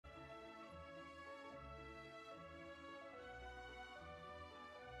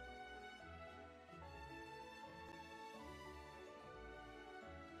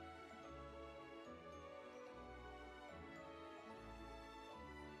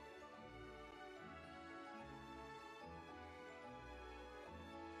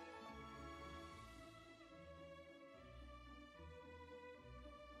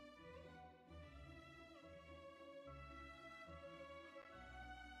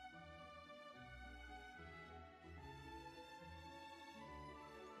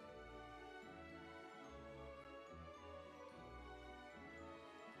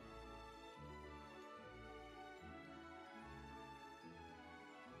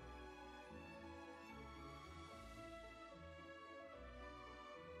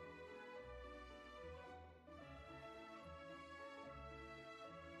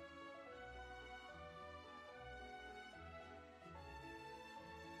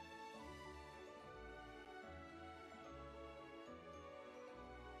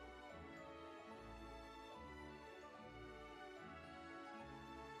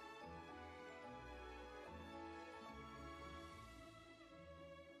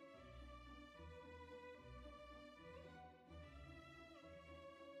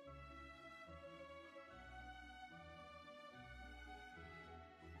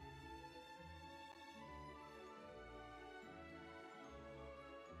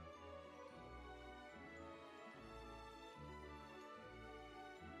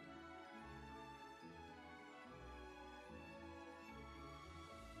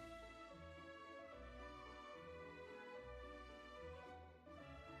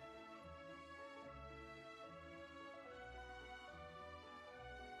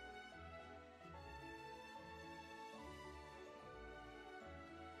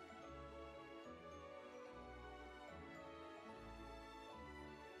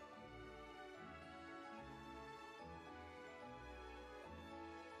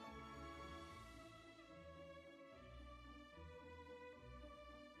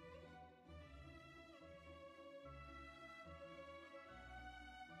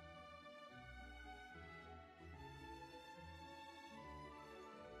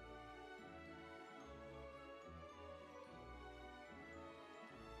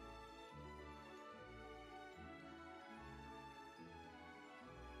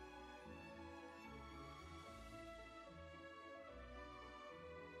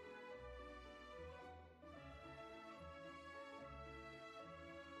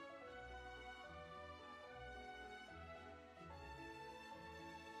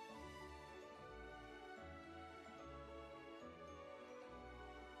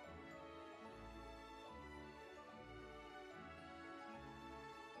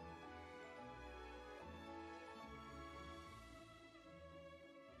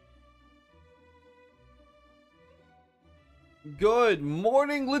Good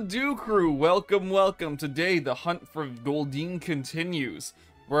morning, Ledoux crew! Welcome. Today, the hunt for Goldeen continues.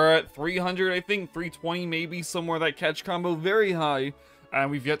 We're at 300, I think, 320 maybe, somewhere that catch combo, very high.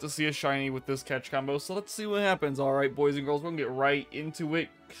 And we've yet to see a shiny with this catch combo, so let's see what happens. Alright, boys and girls, we're gonna get right into it.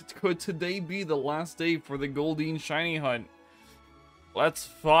 Could today be the last day for the Goldeen shiny hunt? Let's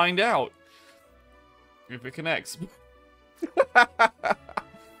find out. If it connects.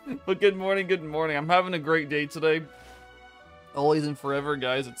 But good morning. I'm having a great day today. Always and forever,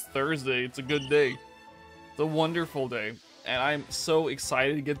 guys. It's Thursday. It's a good day. It's a wonderful day. And I'm so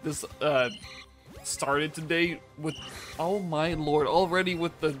excited to get this started today with, oh my lord, already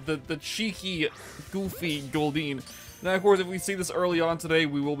with the cheeky, goofy Goldeen. Now, of course, if we see this early on today,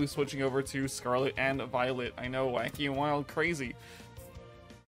 we will be switching over to Scarlet and Violet. I know, wacky and wild, crazy.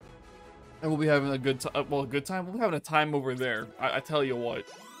 And we'll be having a good time. Well, a good time? We'll be having a time over there. I tell you what.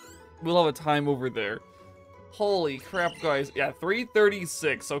 We'll have a time over there. Holy crap, guys. Yeah,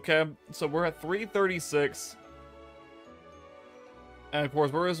 336, okay? So we're at 336. And of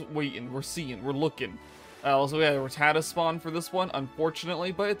course, we're just waiting. We're seeing. We're looking. So we had a Rattata spawn for this one,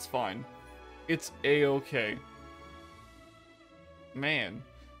 unfortunately, but it's fine. It's a-okay. Man.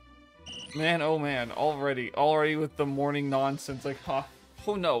 Man, oh man. Already with the morning nonsense. Like, huh,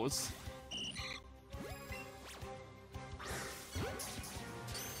 who knows?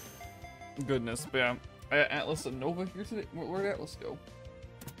 Goodness, but yeah. Atlas and Nova here today? Where'd Atlas go?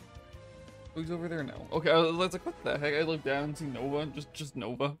 Oh, he's over there now. Okay, I was like, what the heck? I looked down and see Nova. Just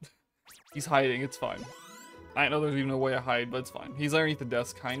Nova. He's hiding, it's fine. I know there's even a way to hide, but it's fine. He's underneath the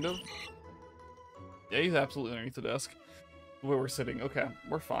desk, kind of. Yeah, he's absolutely underneath the desk. Where we're sitting. Okay,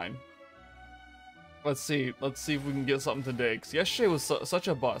 we're fine. Let's see if we can get something today. Because yesterday was such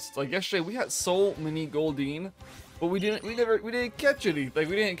a bust. Like, yesterday we had so many Goldeen. But we didn't catch any. Like,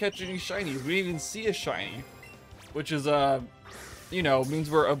 we didn't catch any shinies. We didn't even see a shiny, which is you know, means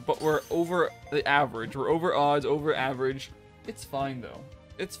we're over the average. We're over odds, over average. It's fine though.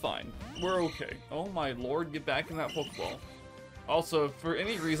 It's fine. We're okay. Oh my lord, get back in that Pokeball. Also, if for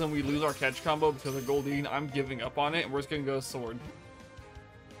any reason we lose our catch combo because of Goldeen, I'm giving up on it, and we're just gonna go Sword.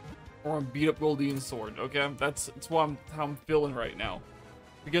 Or beat up Goldeen's Sword. Okay, that's how I'm feeling right now.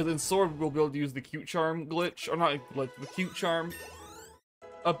 Because in Sword, we'll be able to use the Cute Charm glitch, or not glitch, the Cute Charm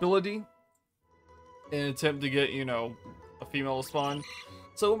ability in an attempt to get, you know, a female to spawn.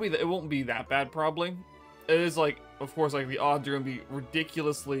 So it won't be that bad, probably. It is like, of course, like the odds are gonna be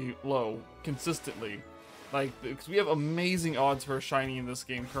ridiculously low, consistently. Like, because we have amazing odds for a shiny in this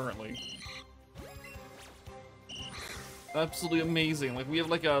game currently. Absolutely amazing. Like, we have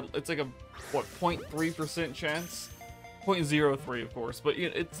like it's like a, what, 0.3% chance? 0.03, of course, but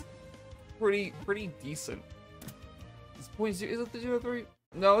it's pretty decent. It's 0.0, is it the 0.3?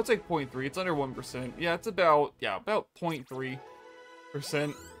 No, it's like 0.3. It's under 1%. Yeah, it's about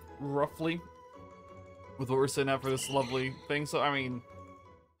 0.3% roughly with what we're sitting at for this lovely thing. So I mean,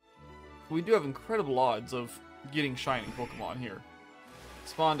 we do have incredible odds of getting shiny Pokemon here.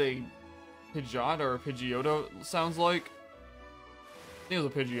 Spawned a Pidgeot or a Pidgeotto, sounds like. I think it was a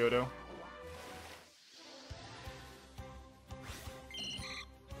Pidgeotto.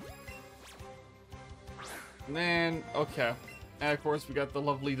 Man, okay. And of course we got the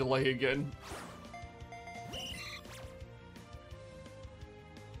lovely delay again.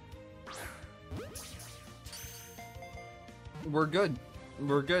 We're good.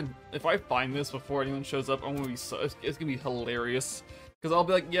 We're good. If I find this before anyone shows up, I'm gonna be it's gonna be hilarious. Because I'll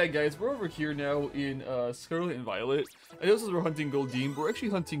be like, yeah guys, we're over here now in Scarlet and Violet. I know this is we're hunting Goldeen, but we're actually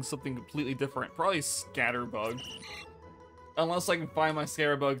hunting something completely different. Probably Scatterbug. Unless I can find my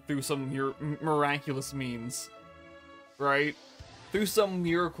Scatterbug through some miraculous means. Right? Through some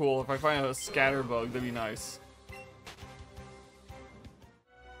miracle, if I find a Scatterbug, that'd be nice.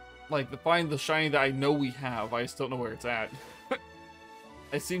 Like, to find the shiny that I know we have, I just don't know where it's at.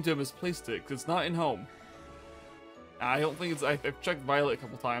 I seem to have misplaced it, because it's not in home. I don't think it's... I've checked Violet a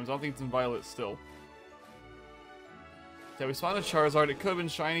couple times, I don't think it's in Violet still. Yeah, we spawned a Charizard. It could have been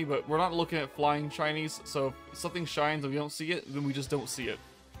shiny, but we're not looking at flying shinies, so if something shines and we don't see it, then we just don't see it.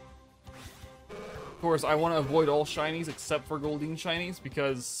 Of course, I want to avoid all shinies except for Goldeen shinies,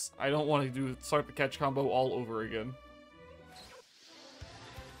 because I don't want to start the catch combo all over again.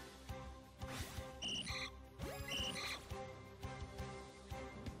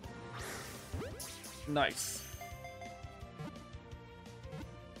 Nice.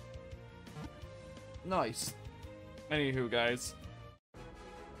 Nice. Anywho, guys,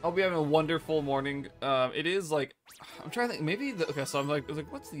 I'll be having a wonderful morning. It is like, I'm trying to think, maybe okay, so I was like,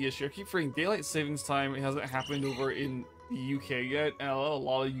 what's the issue? I keep forgetting daylight savings time. It hasn't happened over in the UK yet, and a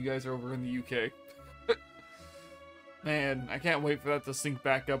lot of you guys are over in the UK. Man, I can't wait for that to sync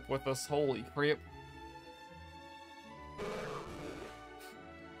back up with us. Holy crap.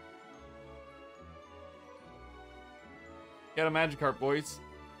 Got a Magikarp, boys.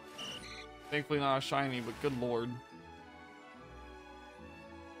 Thankfully not a shiny, but good lord.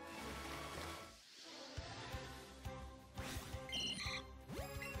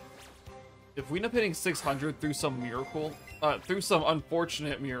 If we end up hitting 600 through some miracle, through some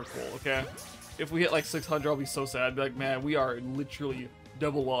unfortunate miracle, okay? If we hit like 600, I'll be so sad. I'd be like, man, we are literally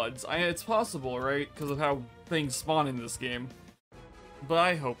double odds. It's possible, right? Because of how things spawn in this game. But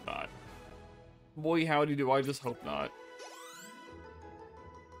I hope not. Boy, howdy do I just hope not.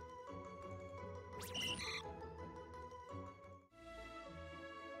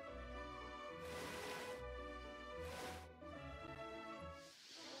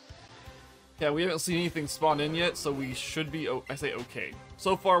 Yeah, we haven't seen anything spawn in yet, so we should be, I say okay.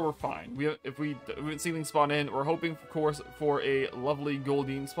 So far, we're fine. If we haven't seen anything spawn in, we're hoping, of course, for a lovely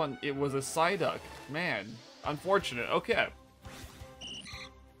Goldeen spawn. It was a Psyduck. Man, unfortunate. Okay.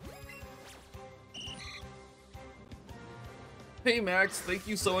 Hey, Max, thank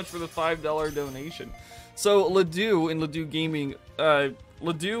you so much for the $5 donation. So, Lidu in Lidu Gaming,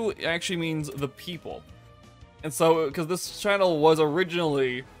 Lidu actually means the people. And so, because this channel was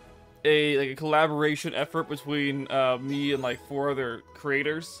originally a collaboration effort between me and like 4 other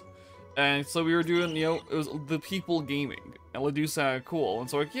creators, and so we were doing, you know, it was the people gaming, and Lidu sounded cool, and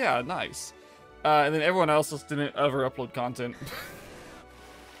so like, yeah, nice. And then everyone else just didn't ever upload content.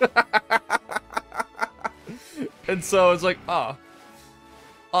 And so it's like,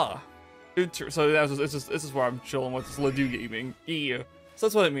 so this is where I'm chilling with this Lidu Gaming. Yeah. So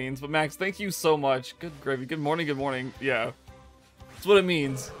that's what it means. But Max, thank you so much. Good gravy. Good morning. Good morning. Yeah. That's what it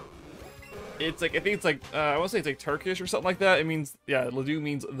means. It's like, I think it's like, I want to say it's like Turkish or something like that. It means, yeah, Lidu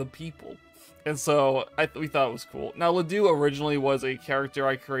means the people. And so we thought it was cool. Now, Lidu originally was a character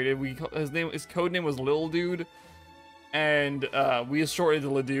I created. His code name was Lil Dude. And we just shortened it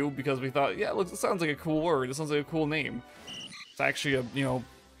to Lidu because we thought, yeah, look, it sounds like a cool word. It sounds like a cool name. It's actually a, you know,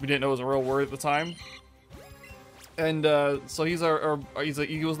 we didn't know it was a real word at the time. And so he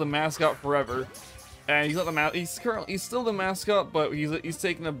was the mascot forever. And he's not the he's still the mascot, but he's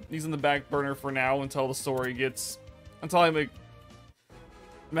in the back burner for now until the story gets, until I make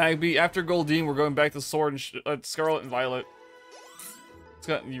Magby. After Goldeen, we're going back to Sword and Scarlet and Violet. It's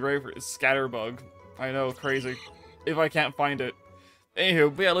got, you ready for it? Scatterbug. I know, crazy. If I can't find it.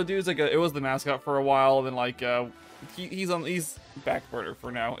 Anywho, but yeah, Lidu's like it was the mascot for a while, and then like he's back burner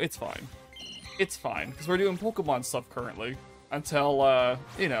for now. It's fine. It's fine because we're doing Pokemon stuff currently until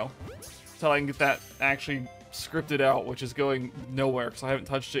you know, until I can get that actually scripted out, which is going nowhere because I haven't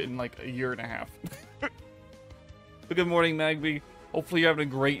touched it in like a year and a half. But good morning, Magby. Hopefully you're having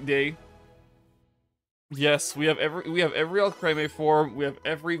a great day. Yes, we have every Alcremie form, we have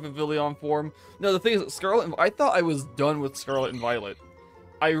every Vivillon form. No, the thing is, I thought I was done with Scarlet and Violet.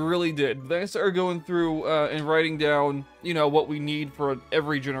 I really did. Then I started going through and writing down, you know, what we need for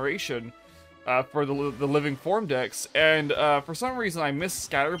every generation for the living form decks. And for some reason, I missed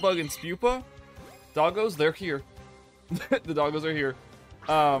Scatterbug and Spupa. Doggos, they're here. The doggos are here.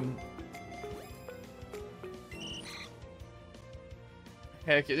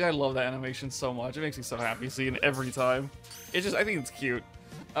 Heck, I love that animation so much. It makes me so happy seeing it every time. It's just, I think it's cute.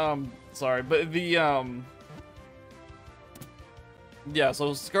 Sorry, but the, yeah,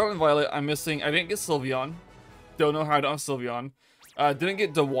 so Scarlet and Violet, I'm missing, I didn't get Sylveon. Don't know how I don't have Sylveon. Didn't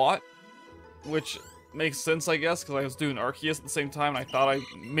get Dewott, which makes sense, I guess, because I was doing Arceus at the same time, and I thought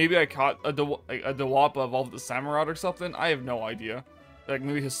maybe I caught a Dewott but evolved the Samurott or something. I have no idea. Like,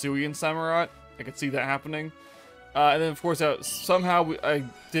 maybe Hisuian Samurott. I could see that happening. And then, of course, somehow I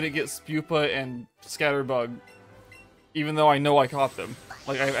didn't get Spupa and Scatterbug, even though I know I caught them.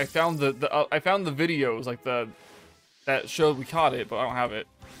 Like, I found I found the videos, like, that showed we caught it, but I don't have it.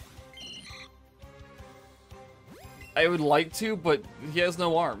 I would like to, but he has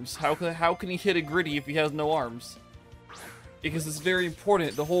no arms. How can he hit a Gritty if he has no arms? Because it's very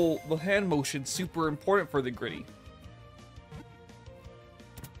important. The hand motion's super important for the Gritty.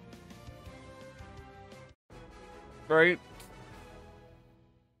 Right?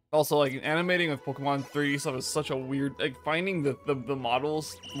 Also, like, animating with Pokemon 3D stuff is such a weird, like, finding the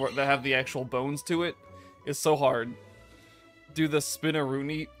models that have the actual bones to it is so hard. Do the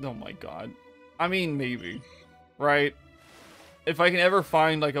Spinaroonie? Oh my god. I mean, maybe. Right? If I can ever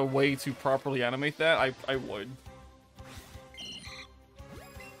find, like, a way to properly animate that, I would.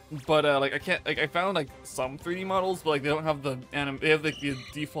 But, like, I can't, like, I found, like, some 3D models, but, like, they don't have they have, like, the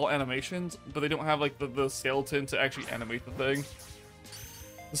default animations, but they don't have, like, the skeleton to actually animate the thing.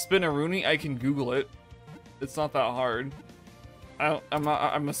 The Spinaroonie, I can Google it. It's not that hard.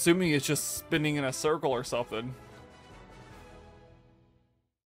 I'm assuming it's just spinning in a circle or something.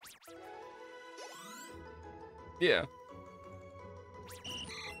 Yeah.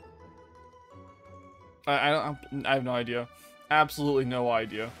 I have no idea. Absolutely no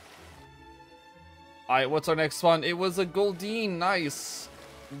idea. What's our next one? It was a Goldeen. Nice.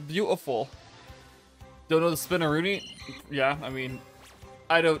 Beautiful. Don't know the Spinaroonie? Yeah, I mean,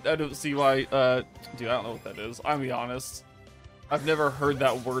 I don't see why, dude, I don't know what that is. I'll be honest. I've never heard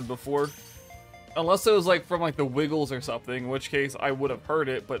that word before. Unless it was like from like the Wiggles or something, in which case I would have heard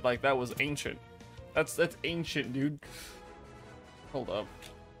it, but like that was ancient. That's ancient, dude. Hold up.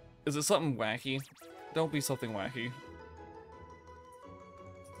 Is it something wacky? Don't be something wacky.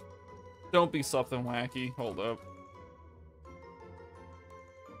 Don't be something wacky. Hold up.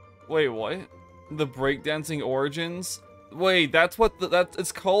 Wait, what? The breakdancing origins? Wait, that's what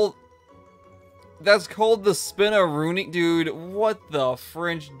it's called. That's called the Spinaroonie, dude. What the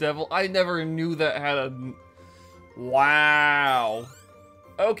French devil? I never knew that had a. Wow.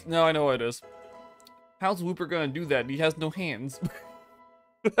 Okay, no, I know what it is. How's Whooper gonna do that? He has no hands.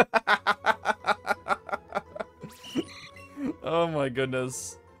 Oh my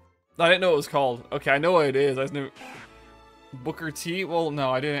goodness. I didn't know what it was called. Okay, I know what it is. I just knew. Booker T? Well,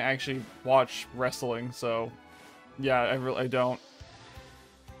 no, I didn't actually watch wrestling, so yeah, I don't.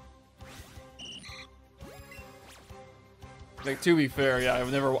 Like, to be fair, yeah, I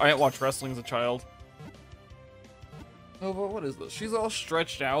didn't watch wrestling as a child. Oh, what is this? She's all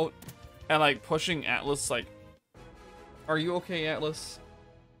stretched out and like pushing Atlas. Like, are you okay, Atlas?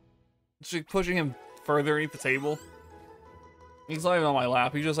 She's pushing him further underneath the table. He's not even on my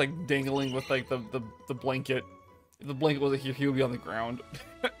lap. He's just like dangling with like the blanket. If the blanket wasn't here, he would be on the ground.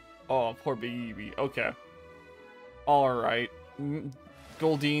 Oh, poor baby. Okay. Alright.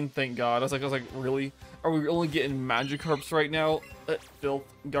 Goldeen, thank God. I was like, really? Are we only getting Magikarps right now? Filth,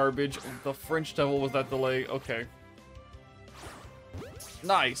 garbage. The French devil was that delay. Okay.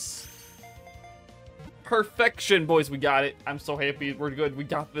 Nice. Perfection, boys. We got it. I'm so happy. We're good. We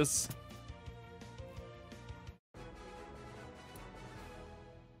got this.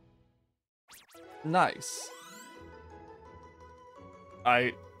 Nice.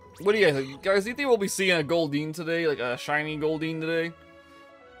 What do you guys think? Guys, do you think we'll be seeing a Goldeen today? Like a shiny Goldeen today?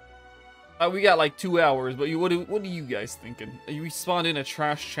 We got like 2 hours, but what are you guys thinking? You spawned in a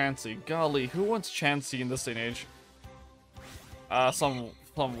trash Chansey. Golly, who wants Chansey in this day and age? Some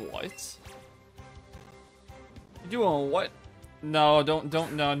what? You doing what? No,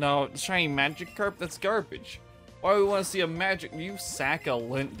 no. Shiny Magikarp? That's garbage. Why do we want to see a magic? You sack a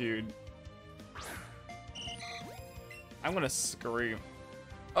lint, dude. I'm gonna scream.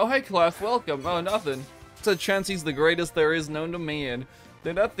 Oh, hey, Clef, welcome. Oh, nothing. Said Chansey's the greatest there is known to man.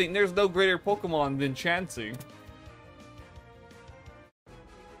 There's no greater Pokemon than Chansey.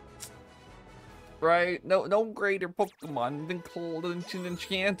 Right? No greater Pokemon than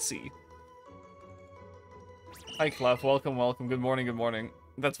Chansey. Hi, Clef, welcome. Good morning.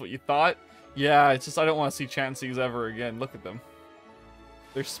 That's what you thought? Yeah, it's just I don't want to see Chanseys ever again. Look at them.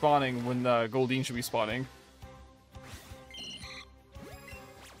 They're spawning when Goldeen should be spawning.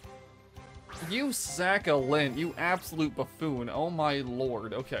 You sack a lint, you absolute buffoon. Oh my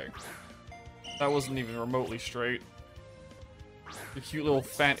lord. Okay. That wasn't even remotely straight. The cute little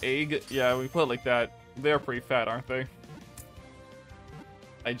fat egg. Yeah, we put it like that. They're pretty fat, aren't they?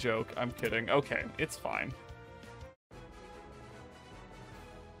 I joke. I'm kidding. Okay, it's fine.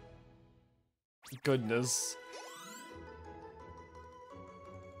 Goodness.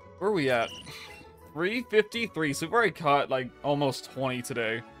 Where are we at? 353. So we've already caught like almost 20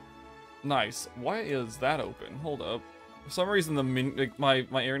 today. Nice. Why is that open? Hold up. For some reason, the like my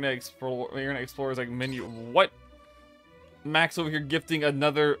Internet Explorer is like menu. What? Max over here gifting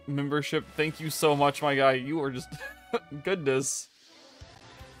another membership. Thank you so much, my guy. You are just goodness.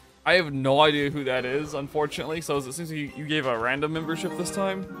 I have no idea who that is, unfortunately. So it seems like you gave a random membership this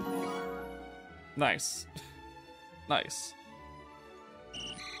time. Nice. Nice.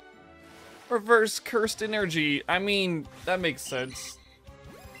 Reverse cursed energy. I mean, that makes sense.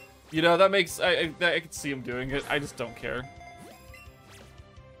 You know, that makes... I can see him doing it. I just don't care.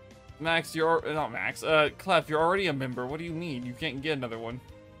 Max, you're... Not Max. Clef, you're already a member. What do you mean? You can't get another one.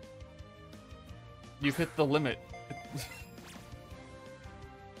 You've hit the limit.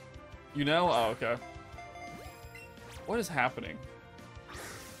 You know? Oh, okay. What is happening?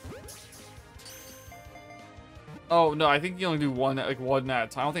 Oh, no, I think you only do one at a time. I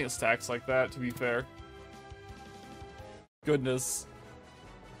don't think it stacks like that, to be fair. Goodness.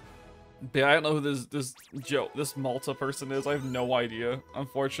 But I don't know who this Malta person is. I have no idea,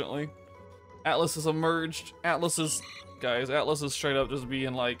 unfortunately. Atlas has emerged. Guys, Atlas is straight up just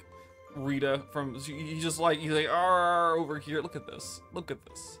being like Rita from, he's like, "Arr, over here, look at this, look at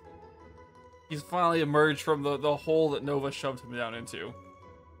this." He's finally emerged from the hole that Nova shoved him down into.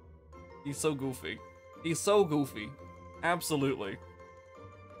 He's so goofy. He's so goofy. Absolutely.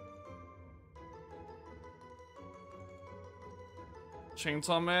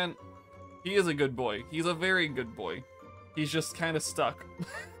 Chainsaw Man, he is a good boy. He's a very good boy. He's just kind of stuck.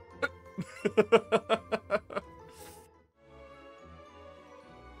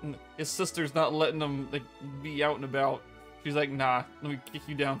 His sister's not letting him like be out and about. She's like, "Nah, let me kick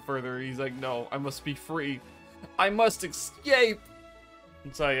you down further." He's like, "No, I must be free. I must escape."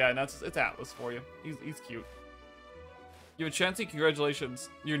 And so yeah, it's Atlas for you. He's cute. You have a Chansey, congratulations.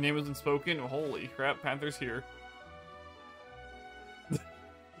 Your name has been spoken. Oh, holy crap, Panther's here.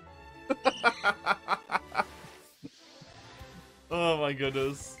 Oh my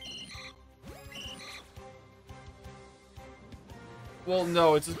goodness. Well,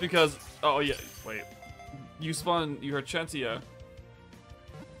 no, it's just because... Oh, yeah, wait. You spawn your Chantia.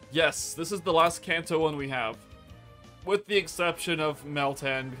 Yes, this is the last Kanto one we have. With the exception of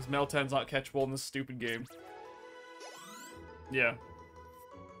Meltan, because Meltan's not catchable in this stupid game. Yeah.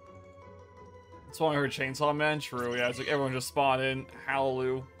 That's why I heard Chainsaw Man. True, yeah, it's like everyone just spawned in.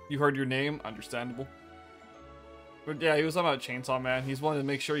 Hallelujah. You heard your name? Understandable. But yeah, he was talking about Chainsaw Man. He's wanted to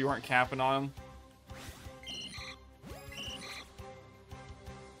make sure you weren't capping on him.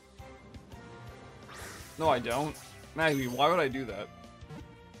 No, I don't. Maggie, why would I do that?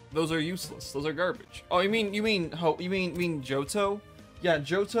 Those are useless. Those are garbage. Oh, you mean Johto? Yeah,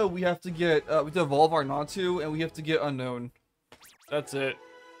 Johto. We have to get. We have to evolve our Natu, and we have to get Unknown. That's it.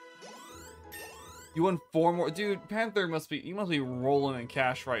 You won 4 more, dude. Panther must be. You must be rolling in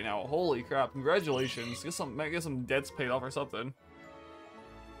cash right now. Holy crap! Congratulations. Get some debts paid off or something.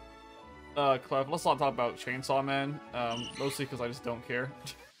 Clef. Let's not talk about Chainsaw Man. Mostly because I just don't care.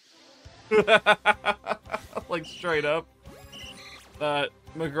 Like straight up.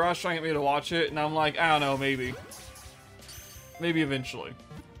 McGraw's trying to get me to watch it, and I'm like, I don't know, maybe. Maybe eventually.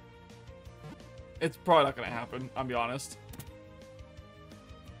 It's probably not gonna happen, I'll be honest.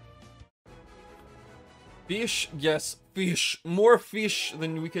 Fish, yes, fish. More fish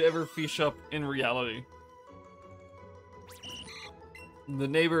than we could ever fish up in reality. The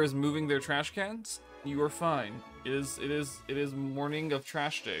neighbor is moving their trash cans. You are fine. It is morning of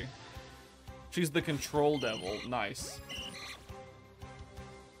trash day. She's the control devil. Nice.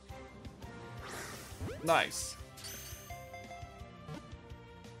 Nice.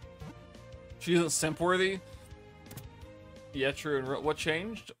 She isn't simp worthy? Yeah, true. What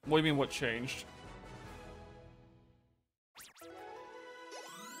changed? What do you mean, what changed?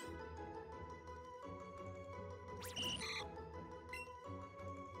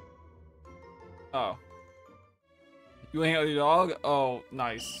 Oh. You hang out with your dog? Oh,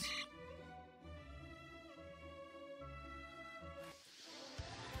 nice.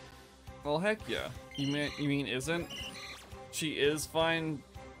 Well, heck yeah. You mean isn't? She is fine,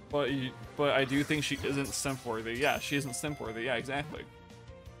 but I do think she isn't simp worthy. Yeah, she isn't simp worthy. Yeah, exactly.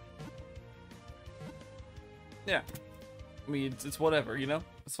 Yeah. I mean, it's whatever, you know?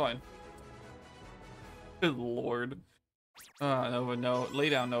 It's fine. Good lord. Nova, no. Lay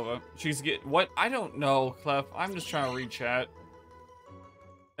down, Nova. She's what? I don't know, Clef. I'm just trying to read chat.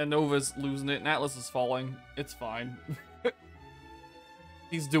 And Nova's losing it, and Atlas is falling. It's fine.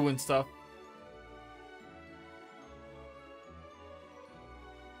 He's doing stuff.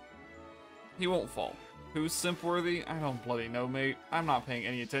 He won't fall. Who's simp worthy? I don't bloody know, mate. I'm not paying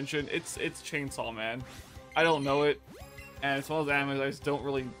any attention. It's Chainsaw Man. I don't know it. And it's one of those animes I just don't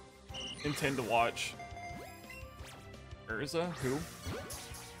really intend to watch. Urza? Who?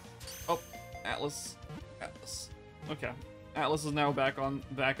 Oh, Atlas. Atlas. Okay. Atlas is now back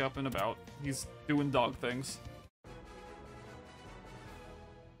up and about. He's doing dog things.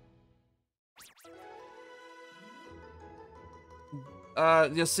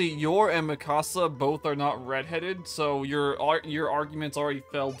 You see, Yor and Mikasa both are not redheaded, so your argument's already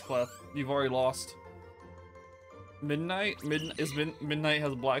failed, Clef. You've already lost. Midnight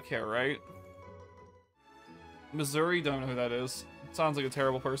has black hair, right? Missouri, don't know who that is. Sounds like a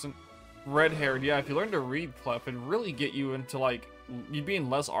terrible person. Red-haired, yeah, if you learn to read, Clef, it'd really get you into, like, you'd be in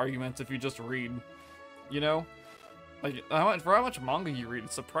less arguments if you just read. You know? Like, for how much manga you read,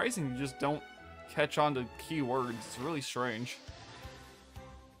 it's surprising you just don't catch on to keywords. It's really strange.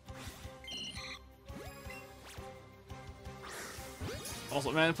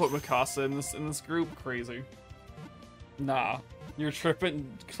 Also, man, put Mikasa in this group, crazy. Nah, you're tripping.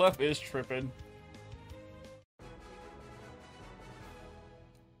 Clef is tripping.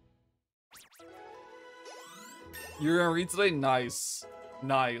 You're gonna read today? Nice.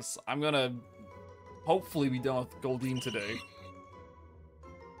 Nice. I'm gonna hopefully be done with Goldeen today.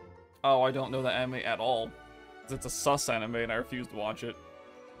 Oh, I don't know that anime at all. It's a sus anime and I refuse to watch it.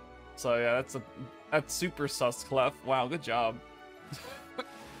 So yeah, that's super sus, Clef. Wow, good job.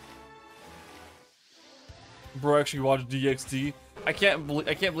 Bro actually watched DxD. I can't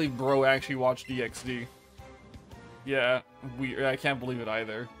believe bro actually watched DxD. Yeah, I can't believe it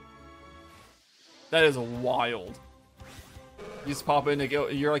either. That is wild. You just pop in,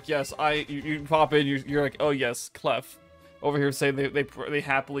 you're like, yes, you pop in, you're like, oh yes, Clef. Over here saying they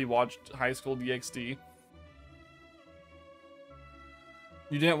happily watched High School DxD.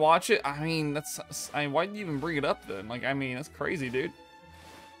 You didn't watch it? I mean, why did you even bring it up then? Like, I mean, that's crazy, dude.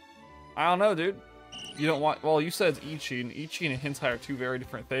 I don't know, dude. You don't want, well, you said it's Ichi, and Ichi and Hentai are two very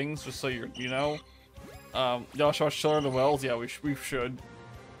different things, just so you know. Y'all should watch Children of the Wells? Yeah, we should.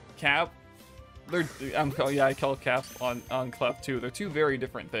 Cap? Yeah, I call Cap on Clef too. They're two very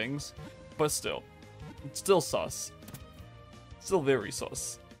different things, but still. It's still sus. Still very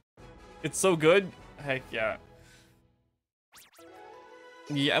sus. It's so good? Heck yeah.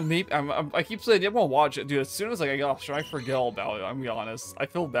 Yeah, maybe I keep saying I'm gonna watch it, dude. As soon as like I get off, I forget all about it. I'm gonna be honest. I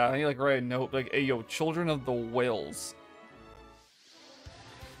feel bad. I need like write a note like, "Hey, yo, Children of the Whales."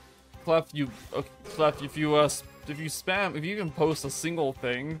 Clef, Clef, if you spam, if you can post a single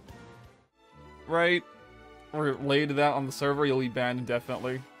thing, right, related to that on the server, you'll be banned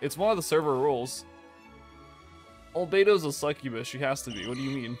indefinitely. It's one of the server rules. Albedo's a succubus. She has to be. What do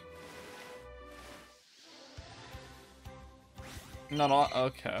you mean? Not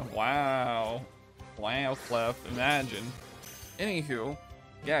okay. Wow. Wow, Clef. Imagine. Anywho,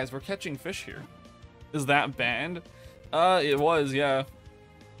 guys, we're catching fish here. Is that banned? It was, yeah.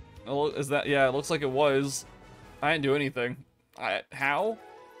 Is that, yeah, it looks like it was. I didn't do anything. How?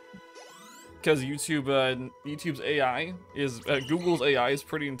 Because YouTube's AI is, Google's AI is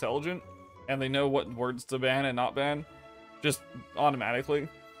pretty intelligent, and they know what words to ban and not ban, just automatically.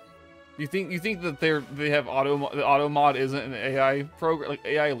 You think that they have the auto mod isn't an AI program, like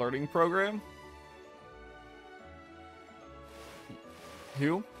AI learning program?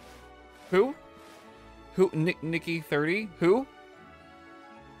 Who? Nikki 30? Who?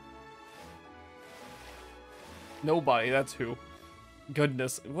 Nobody. That's who.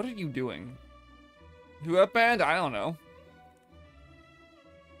 Goodness, what are you doing? Who got banned? I don't know.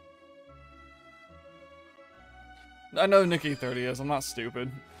 I know Nikki 30 is. I'm not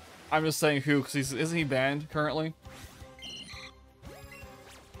stupid. I'm just saying who, because isn't he banned currently?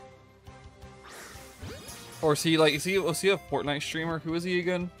 Or is he like, is he a Fortnite streamer? Who is he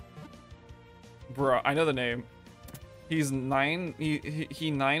again? Bruh, I know the name. He's 9,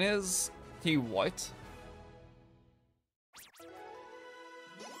 he 9 is? He what?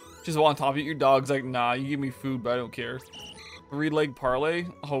 Just on top of you, your dog's like, nah, you give me food, but I don't care. 3-leg parlay?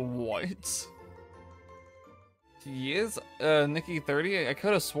 Oh, what? He is, Nikki 30? I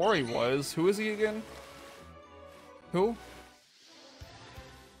could have swore he was. Who is he again? Who?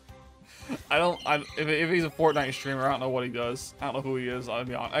 If he's a Fortnite streamer, I don't know what he does. I don't know who he is, I'll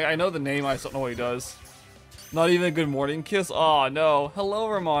be honest. I know the name, I just don't know what he does. Not even a good morning kiss? Aw, no. Hello,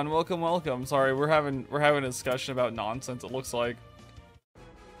 Ramon. Welcome, welcome. Sorry, we're having a discussion about nonsense, it looks like.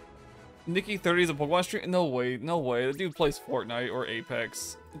 Nikki 30 is a Pokemon streamer? No way, no way. The dude plays Fortnite or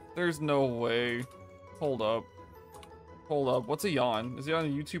Apex. There's no way. Hold up. Hold up, what's a yawn? Is he on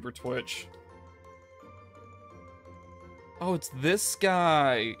YouTube or Twitch? Oh, it's this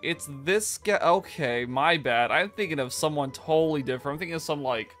guy. It's this guy. Okay, my bad. I'm thinking of someone totally different. I'm thinking of some,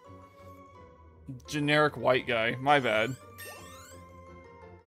 like, generic white guy. My bad.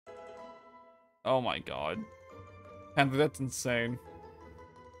 Oh my god. And that's insane.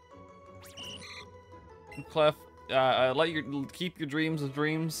 Clef, keep your dreams as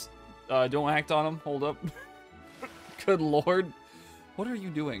dreams. Don't act on them. Hold up. Good lord. What are you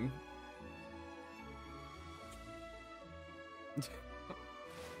doing?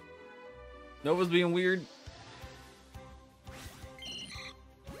 Nova's being weird.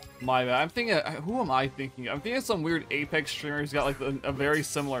 My bad. I'm thinking, who am I thinking? I'm thinking of some weird Apex streamer who's got like a very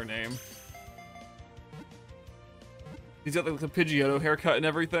similar name. He's got like the Pidgeotto haircut and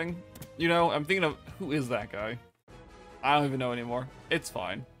everything. You know, I'm thinking of, who is that guy? I don't even know anymore. It's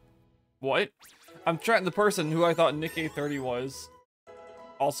fine. What? I'm trying, the person who I thought Nick A30 was.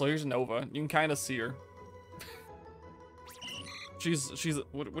 Also, here's Nova. You can kind of see her. she's,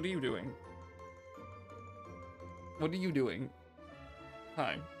 what are you doing? What are you doing?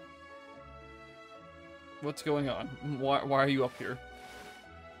 Hi. What's going on? Why are you up here?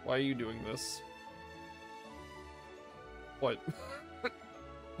 Why are you doing this? What?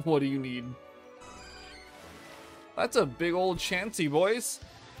 What do you need? That's a big old Chansey, boys.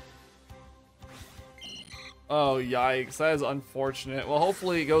 Oh, yikes. That is unfortunate. Well,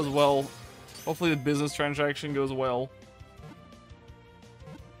 hopefully it goes well. Hopefully the business transaction goes well.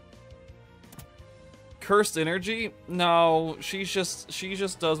 Cursed energy? No, she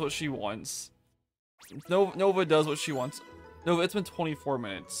just does what she wants. Nova does what she wants. Nova, it's been 24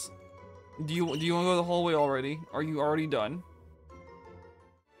 minutes. Do you want to go the whole way already? Are you already done?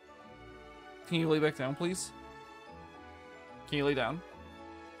 Can you lay back down, please? Can you lay down?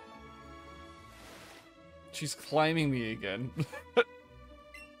 She's climbing me again.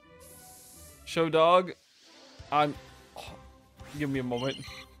 Show dog. Give me a moment.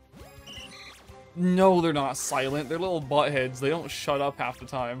 No, they're not silent. They're little buttheads. They don't shut up half the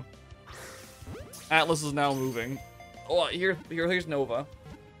time. Atlas is now moving. Oh, here's Nova.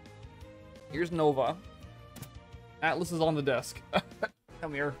 Here's Nova. Atlas is on the desk.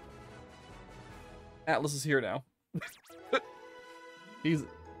 Come here. Atlas is here now. He's...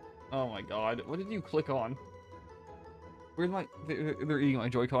 Oh my god. What did you click on? Where's my... They're eating my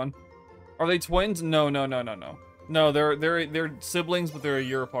Joy-Con. Are they twins? No. No, they're siblings, but they're a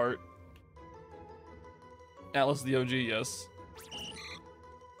year apart. Atlas the OG, yes.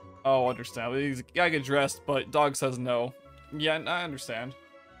 Oh, understand. He's gotta get dressed, but dog says no. Yeah, I understand.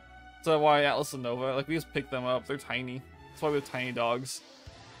 So why Atlas and Nova? Like, we just pick them up. They're tiny. That's why we have tiny dogs.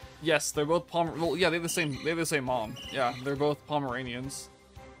 Yes, they're both well, yeah, they have the same mom. Yeah, they're both Pomeranians.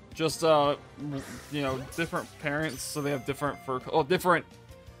 Just you know, different parents, so they have different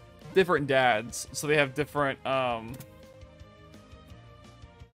different dads, so they have different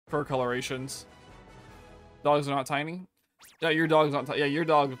fur colorations. Dogs are not tiny? Yeah, your dog's not tiny. Yeah, your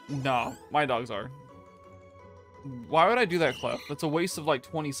dog, nah, my dogs are. Why would I do that, Clef? That's a waste of like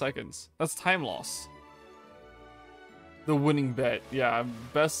 20 seconds. That's time loss. The winning bet. Yeah,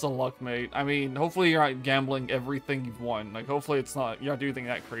 best of luck, mate. I mean, hopefully you're not gambling everything you've won. Like, hopefully it's not, you're not doing anything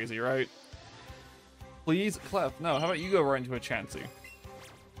that crazy, right? Please, Clef, no, how about you go right into a Chansey?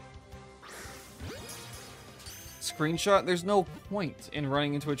 Screenshot? There's no point in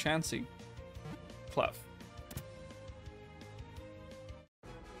running into a Chansey. Clef.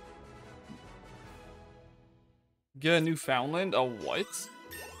 Get a Newfoundland? A what?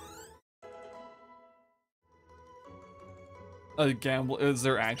 A gamble? Is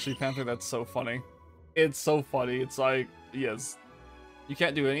there actually Panther? That's so funny. It's so funny. It's like, yes. You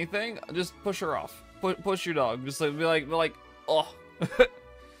can't do anything? Just push her off. Push your dog. Just like, be like, oh.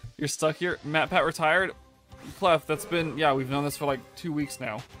 You're stuck here? Matt Pat retired? Clef, that's been, yeah, we've known this for like 2 weeks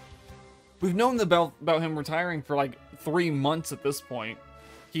now. We've known about him retiring for like 3 months at this point.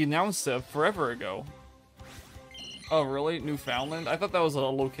 He announced it forever ago. Oh, really? Newfoundland? I thought that was a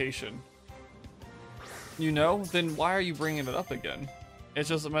location. You know? Then why are you bringing it up again? It's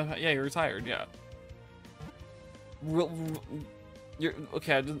just, yeah, you're retired, yeah.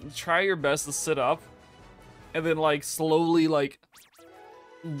 Okay, just try your best to sit up. And then, like, slowly, like,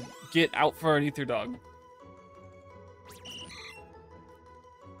 get out from underneath your dog.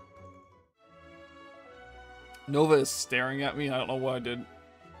 Nova is staring at me. I don't know what I did.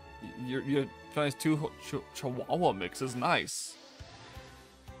 Your nice Chihuahua mix is nice.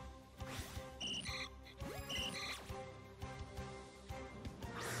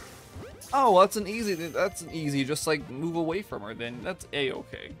 Oh, that's an easy, just like move away from her then. That's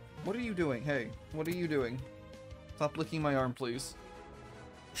a-okay. What are you doing? Hey, what are you doing? Stop licking my arm, please.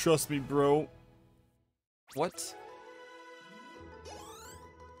 Trust me, bro. What?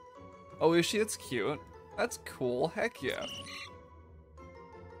 Oh, is she? That's cute. That's cool. Heck yeah.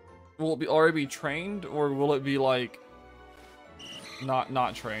 Will it be already be trained, or will it be like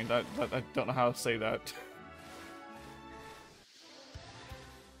not trained? I don't know how to say that.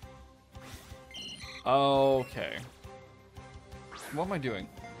 Okay. What am I doing?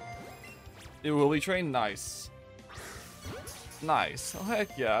 It will be trained. Nice. Nice. Oh,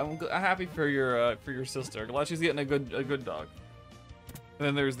 heck yeah. I'm happy for your sister. Glad she's getting a good dog. And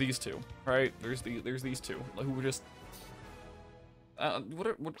then there's these two, right? There's these two who were just.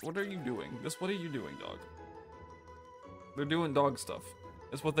 What are you doing? What are you doing, dog? They're doing dog stuff.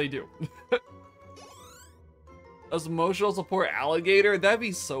 That's what they do. As emotional support alligator? That'd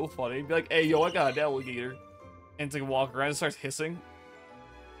be so funny. Be like, hey, yo, I got an alligator. And to walk around and starts hissing.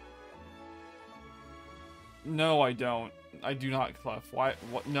 No, I don't. I do not, Clef. Why?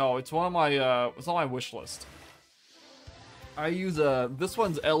 What? No, it's one of my, it's on my wish list. I use, this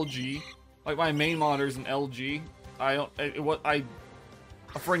one's LG. Like, my main monitor's an LG.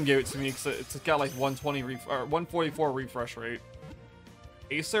 A friend gave it to me because it's got like 144 refresh rate.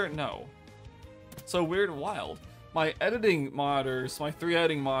 Acer? No. So weird and wild. My editing monitors, my 3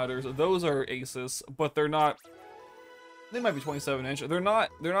 editing monitors, those are Asus, but they're not They might be 27-inch. They're not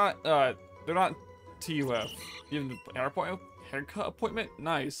TUF. You have an haircut appointment?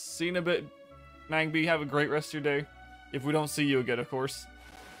 Nice. See you in a bit, Mangby. Have a great rest of your day. If we don't see you again, of course.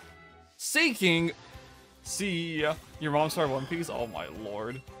 Seeking. See ya. Your mom started One Piece? Oh my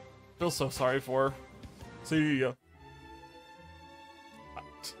lord. Feel so sorry for her. See ya.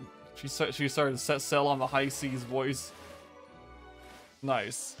 She started to set sail on the high seas, boys.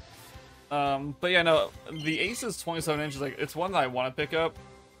 Nice. But yeah, no, the Ace is 27 inches. Like, it's one that I want to pick up.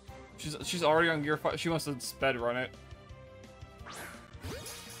 She's already on Gear 5. She wants to sped run it.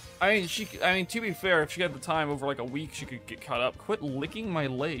 I mean, to be fair, if she had the time over like a week, she could get caught up. Quit licking my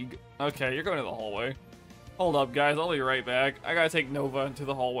leg. Okay, you're going to the hallway. Hold up, guys. I'll be right back. I gotta take Nova to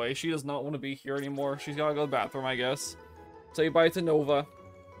the hallway. She does not want to be here anymore. She's gotta go to the bathroom, I guess. Say bye to Nova.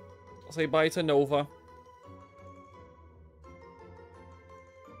 Say bye to Nova.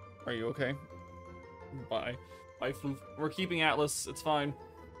 Are you okay? Bye. Bye, Floof. We're keeping Atlas. It's fine.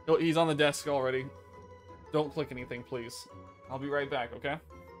 He's on the desk already. Don't click anything, please. I'll be right back, okay?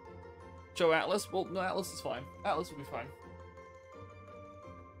 Show Atlas? Well, no, Atlas is fine. Atlas will be fine.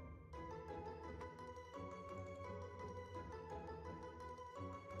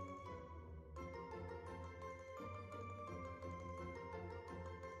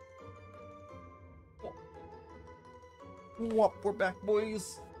 Whoop, we're back,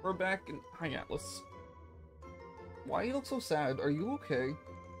 boys. We're back, and hi, Atlas. Why you look so sad? Are you okay?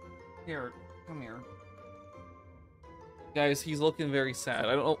 Here, come here. Guys, he's looking very sad.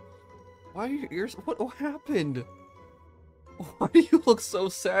 I don't know. Why are your ears? What happened? Why do you look so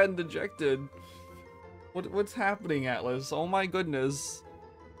sad and dejected? What's happening, Atlas? Oh my goodness.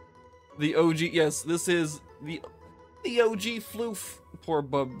 The OG, yes, this is the OG Floof. Poor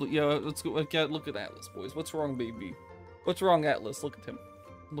bub. Yeah, let's go. Look at Atlas, boys. What's wrong, baby? What's wrong, Atlas? Look at him.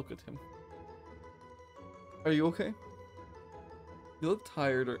 Look at him. Are you okay? You look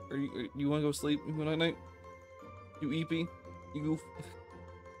tired. Are you want to go sleep night night? You eepy? You goof?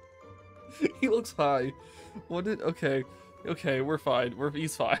 He looks high. What did? Okay, we're fine.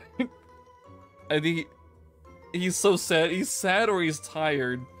 He's fine. I think he's so sad. He's sad or he's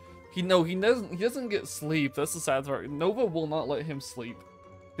tired. He doesn't get sleep. That's the sad part. Nova will not let him sleep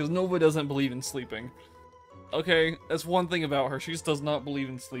because Nova doesn't believe in sleeping. Okay, that's one thing about her. She just does not believe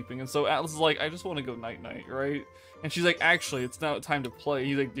in sleeping. And so Atlas is like, I just want to go night-night, right? And she's like, actually, it's now time to play.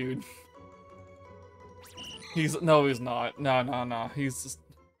 He's like, dude. No, he's not. No. He's just...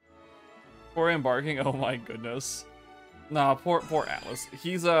 Poor embarking. Oh my goodness. Nah, poor Atlas.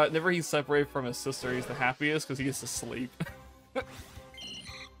 He's, whenever he's separated from his sister, he's the happiest because he gets to sleep. There's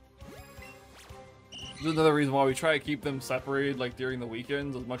another reason why we try to keep them separated, like, during the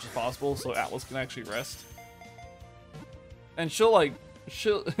weekends as much as possible so Atlas can actually rest. And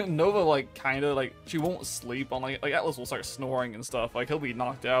Nova, like, kinda, like, she won't sleep on, like, Atlas will start snoring and stuff. Like, he'll be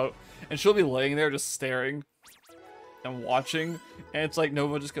knocked out, and she'll be laying there just staring and watching, and it's like,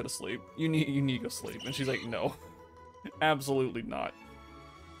 Nova, just go to sleep. You need to go sleep. And she's like, no. Absolutely not.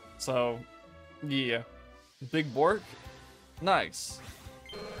 So, yeah. Big Bork? Nice.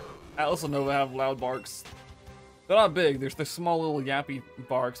 Atlas and Nova have loud barks. They're not big, they're small little yappy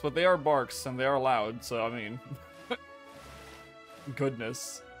barks, but they are barks, and they are loud, so, I mean...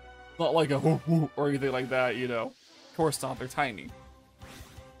 Goodness. Not like a whoo whoo or anything like that, you know. Of course not, they're tiny.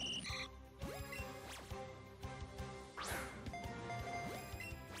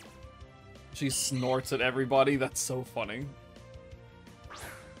 She snorts at everybody, that's so funny.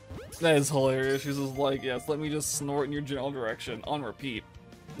 That is hilarious. She's just like, yes, let me just snort in your general direction. On repeat.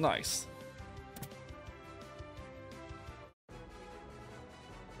 Nice.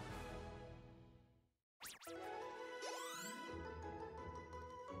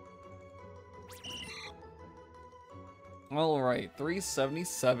 Alright,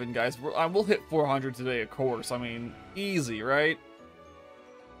 377, guys. I will hit 400 today, of course. I mean, easy, right?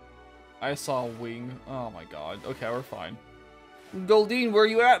 I saw a wing. Oh my god. Okay, we're fine. Goldeen, where are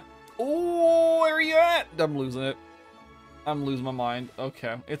you at? Oh, where are you at? I'm losing it. I'm losing my mind.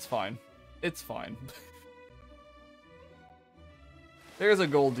 Okay, it's fine. It's fine. There's a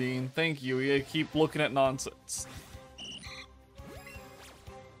Goldeen. Thank you. You keep looking at nonsense.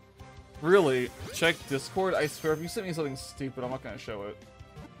 Really? Check Discord? I swear, if you send me something stupid, I'm not gonna show it.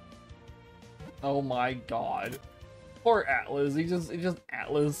 Oh my god. Poor Atlas. He just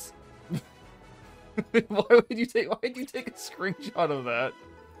Atlas. Why did you take a screenshot of that?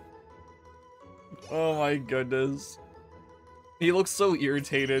 Oh my goodness. He looks so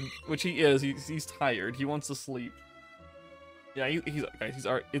irritated, which he is. He's tired. He wants to sleep. Yeah, guys,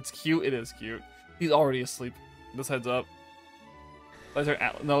 it's cute. It is cute. He's already asleep. Just heads up.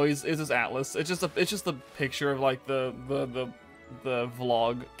 No, it's just Atlas. It's just a picture of like the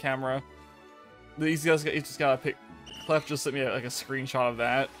vlog camera. He's just got a pic. Clef just sent me like a screenshot of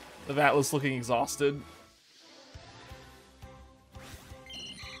that, of Atlas looking exhausted.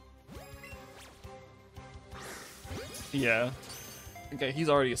 Yeah. Okay, he's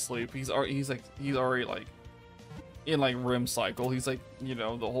already asleep. He's already like in like REM cycle. He's like, you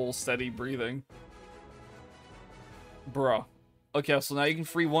know, the whole steady breathing. Bruh. Okay, so now you can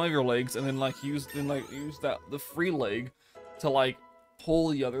free one of your legs and then use the free leg to like pull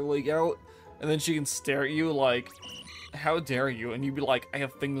the other leg out, and then she can stare at you like, how dare you? And you'd be like, I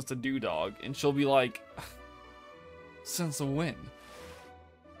have things to do, dog. And she'll be like, since when?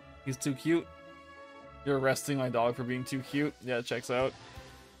 He's too cute. You're arresting my dog for being too cute? Yeah, it checks out.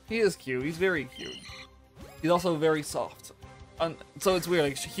 He is cute. He's very cute. He's also very soft. So it's weird.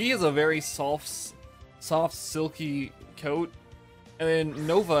 Like, he has a very soft, silky coat. And then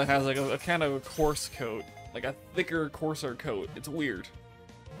Nova has like a kind of a coarse coat. Like a thicker, coarser coat. It's weird.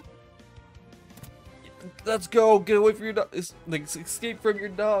 Let's go. Get away from your dog. Like, escape from your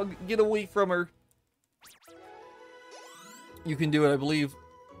dog. Get away from her. You can do it, I believe.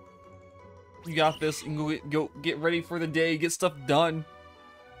 You got this. You can go get ready for the day. Get stuff done.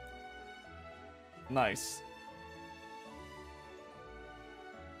 Nice.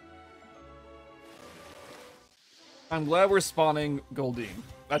 I'm glad we're spawning Goldeen.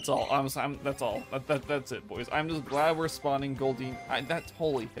 That's all. That's all. That's it, boys. I'm just glad we're spawning Goldeen. That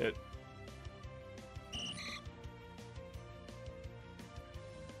totally hit.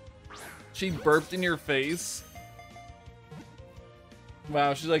 She burped in your face.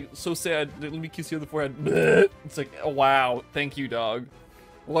 Wow, she's like so sad. Let me kiss you on the forehead. It's like, oh, wow, thank you, dog.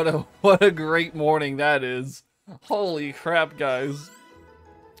 What a great morning that is. Holy crap, guys.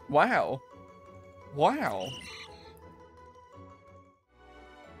 Wow. Wow.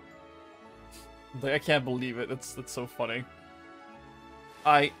 Like, I can't believe it. That's so funny.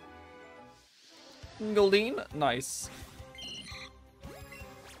 Goldeen, nice.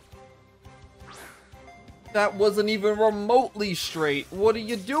 That wasn't even remotely straight. What are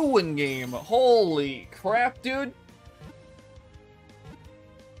you doing, game? Holy crap, dude.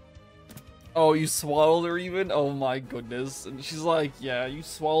 Oh, you swallowed her even? Oh my goodness. And she's like, yeah, you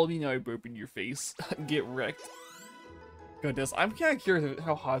swallowed me, now I burp in your face. Get wrecked. Goodness, I'm kind of curious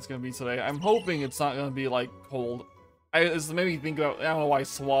how hot it's gonna be today. I'm hoping it's not gonna be like cold. It's made me think about, I don't know why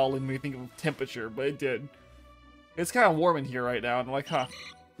swallowing made me think of temperature, but it did. It's kind of warm in here right now, and I'm like, huh,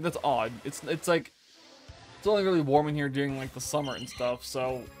 that's odd. It's like, it's only really warm in here during like the summer and stuff,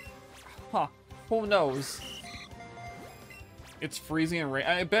 so, huh, who knows? It's freezing and rain.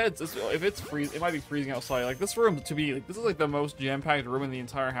 I bet if it's freezing, it might be freezing outside. Like this room this is like the most jam-packed room in the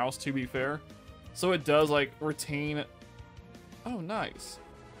entire house, to be fair. So it does like retain. Oh, nice.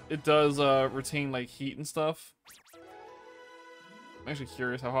 It does retain like heat and stuff. I'm actually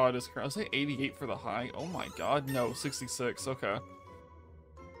curious how hot it is. I'll say 88 for the high. Oh my god, no, 66. Okay.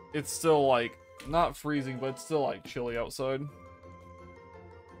 It's still like not freezing, but it's still like chilly outside.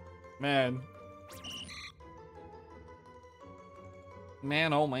 Man.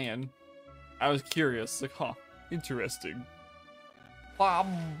 Man, oh man. I was curious. Like, huh. Interesting.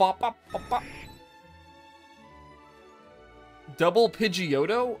 Double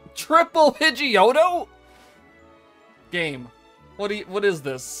Pidgeotto? Triple Pidgeotto? Game. What is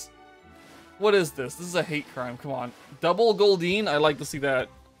this? What is this? This is a hate crime. Come on. Double Goldeen? I'd like to see that.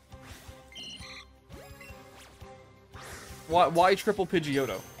 Why triple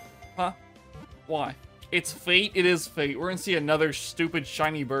Pidgeotto? Huh? Why? It's fate. It is fate. We're gonna see another stupid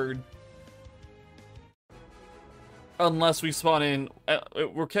shiny bird. Unless we spawn in...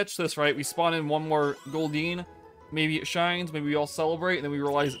 we'll catch this, right? We spawn in one more Goldeen. Maybe it shines. Maybe we all celebrate. And then we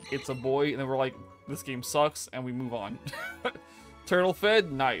realize it's a boy. And then we're like, this game sucks. And we move on. Turtle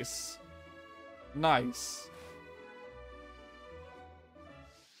fed? Nice. Nice.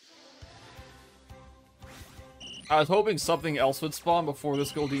 I was hoping something else would spawn before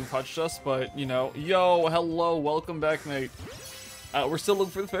this Goldeen touched us, but, you know, yo, hello, welcome back, mate. We're still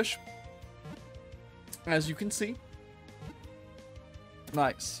looking for the fish, as you can see.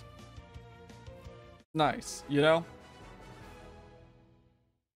 Nice. Nice, you know?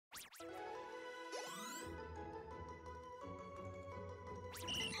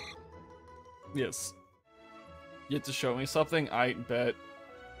 Yes. You have to show me something? I bet.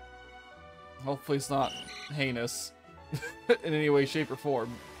 Hopefully it's not heinous in any way, shape, or form.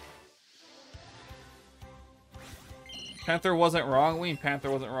 Panther wasn't wrong? What do you mean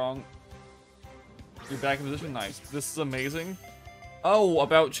Panther wasn't wrong? You're back in position? Nice. This is amazing. Oh,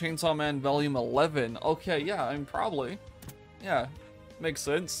 about Chainsaw Man Volume 11. Okay, yeah, I mean, probably. Yeah. Makes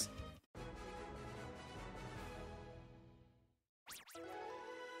sense.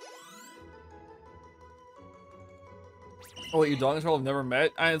 Oh wait, your dog and turtle have never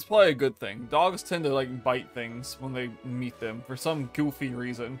met? It's probably a good thing. Dogs tend to like bite things when they meet them for some goofy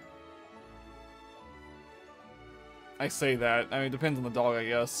reason. I say that. I mean, it depends on the dog, I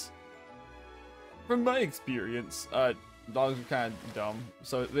guess. From my experience, dogs are kind of dumb.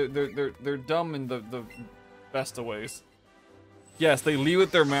 So they're dumb in the best of ways. Yes, they leave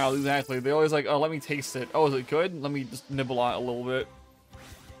with their mouth, exactly. They always like, oh, let me taste it. Oh, is it good? Let me just nibble on it a little bit.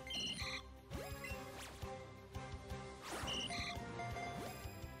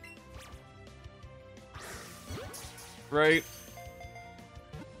 Right?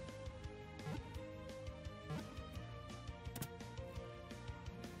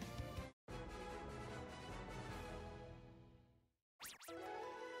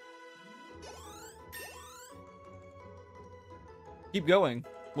 Keep going.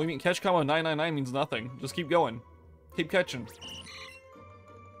 What do you mean catch combo 999 means nothing? Just keep going. Keep catching.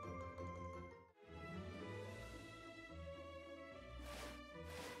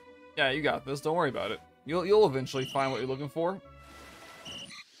 Yeah, you got this. Don't worry about it. You'll eventually find what you're looking for.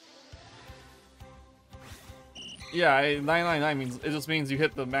 Yeah, 999 means it just means you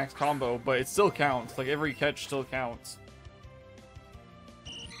hit the max combo, but it still counts. Like every catch still counts.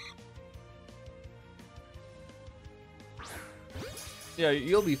 Yeah,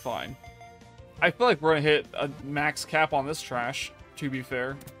 you'll be fine. I feel like we're gonna hit a max cap on this trash, to be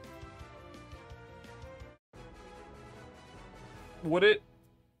fair. Would it?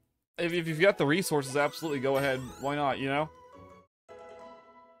 If you've got the resources, absolutely go ahead. Why not, you know?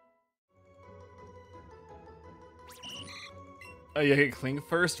 Oh, you hit Clink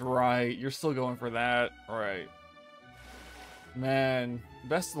first? Right. You're still going for that. Right. Man,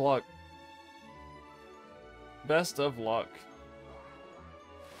 best of luck. Best of luck.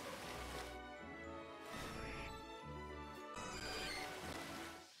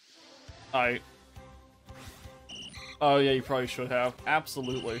 Alright. Oh yeah, you probably should have.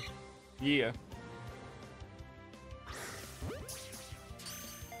 Absolutely. Yeah.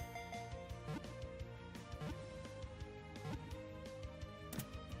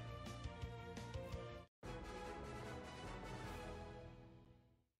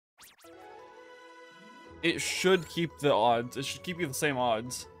 It should keep the odds. It should keep you the same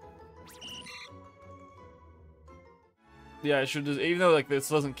odds. Yeah, it should just, even though like this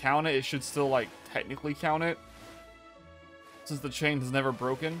doesn't count it, it should still like technically count it. Since the chain has never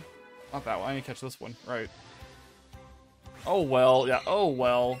broken. Not that one. I need to catch this one. Right. Oh well. Yeah. Oh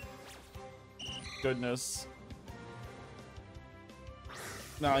well. Goodness.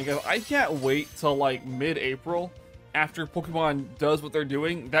 Now I can't wait till like mid-April after Pokemon does what they're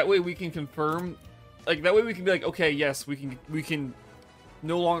doing. That way we can confirm. Like that way we can be like, okay, yes, we can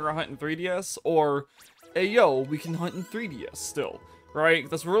no longer hunt in 3DS, or hey yo, we can hunt in 3DS still. Right?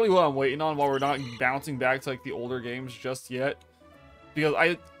 That's really what I'm waiting on while we're not bouncing back to like the older games just yet.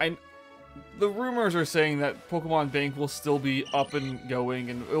 Because the rumors are saying that Pokemon Bank will still be up and going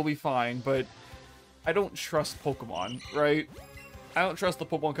and it'll be fine, but I don't trust Pokemon, right? I don't trust the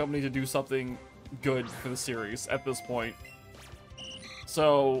Pokemon Company to do something good for the series at this point.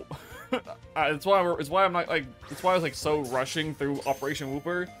 So it's why I'm not like, it's why I was like so rushing through Operation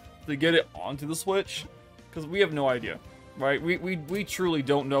Wooper to get it onto the Switch, because we have no idea. Right, we truly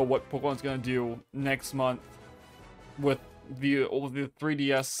don't know what Pokemon's gonna do next month with the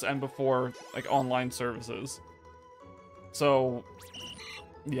 3DS and before like online services. So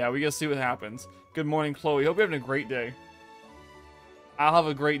yeah, we gotta see what happens. Good morning, Chloe. Hope you're having a great day. I'll have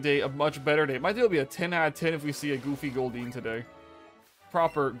a great day, a much better day. My day will be a 10 out of 10 if we see a goofy Goldeen today.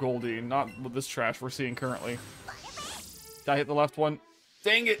 Proper Goldeen, not with this trash we're seeing currently. Did I hit the left one?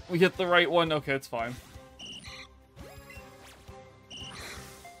 Dang it, we hit the right one. Okay, it's fine.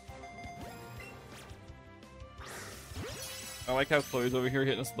 I like how Chloe's over here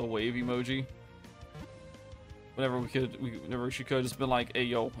hitting us with the wave emoji. Whenever she could have just been like, hey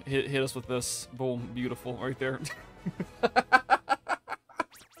yo, hit us with this. Boom, beautiful, right there.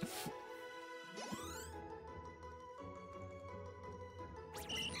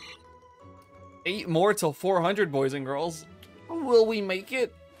 Eight more till 400, boys and girls. Will we make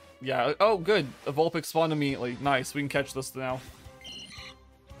it? Yeah, oh good. A Vulpix spawned immediately. Nice, we can catch this now.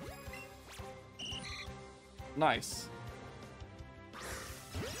 Nice.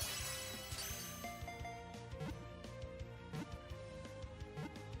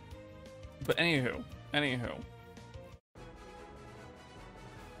 But anywho.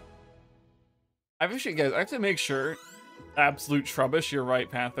 I appreciate guys. I have to make sure. Absolute trubbish. You're right,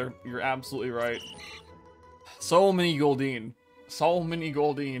 Panther. You're absolutely right. So many Goldeen. So many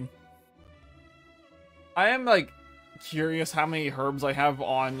Goldeen. I am, like, curious how many herbs I have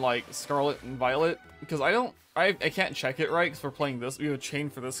on, like, Scarlet and Violet. Because I can't check it right because we're playing this. We have a chain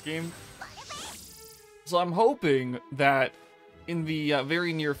for this game. So I'm hoping that in the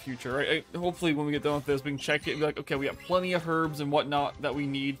very near future, right? Hopefully when we get done with this, we can check it and be like, okay, we have plenty of herbs and whatnot that we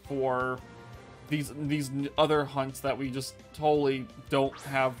need for these other hunts that we just totally don't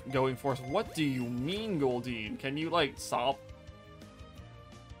have going for us. What do you mean, Goldeen? Can you, like, stop?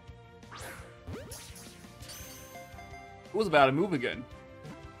 It was about to move again.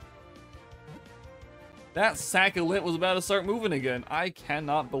 That sack of lint was about to start moving again. I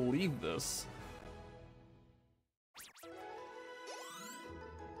cannot believe this.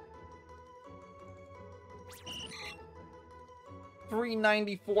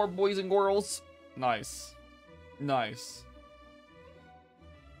 $3.94, boys and girls. Nice. Nice.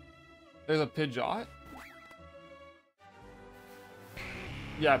 There's a Pidgeot?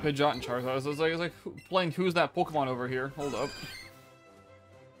 Yeah, Pidgeot and Charizard. I was like playing who's that Pokemon over here? Hold up.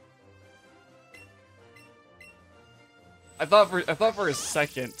 I thought for a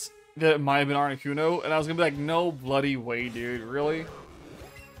second that it might have been Articuno, and I was gonna be like, no bloody way, dude. Really?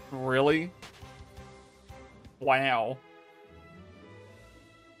 Really? Wow.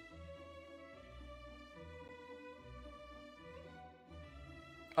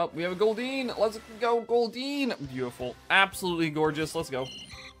 Oh, we have a Goldeen. Let's go, Goldeen. Beautiful. Absolutely gorgeous. Let's go.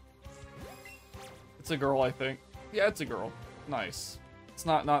 It's a girl, I think. Yeah, it's a girl. Nice. It's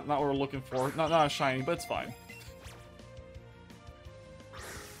not what we're looking for. Not a shiny, but it's fine.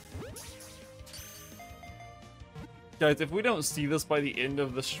 Guys, if we don't see this by the end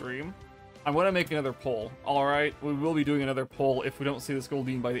of the stream, I'm gonna make another poll. Alright? We will be doing another poll if we don't see this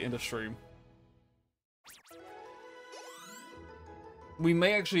Goldeen by the end of stream. We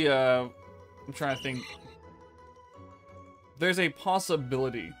may actually, I'm trying to think. There's a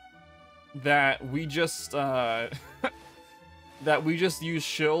possibility that we just, that we just use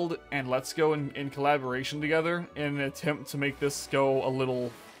Shield and Let's Go in collaboration together in an attempt to make this go a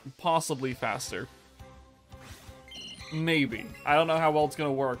little, possibly faster. Maybe. I don't know how well it's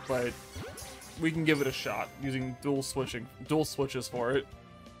gonna work, but we can give it a shot using dual switches for it.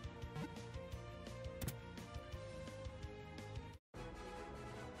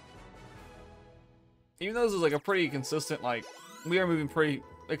 Even though this is like a pretty consistent, like, we are moving pretty,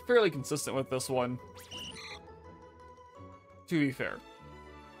 like, fairly consistent with this one. To be fair.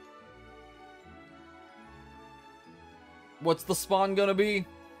 What's the spawn gonna be?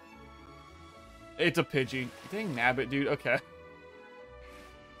 It's a Pidgey. Dang nabbit, dude. Okay.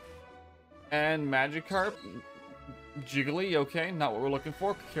 And Magikarp. Jiggly, okay. Not what we're looking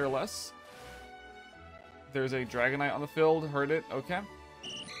for. Could care less. There's a Dragonite on the field. Heard it. Okay.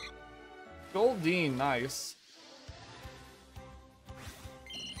 Goldeen, nice.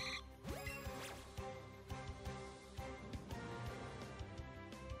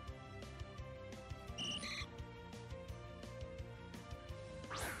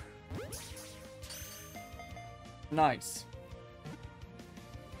 Nice.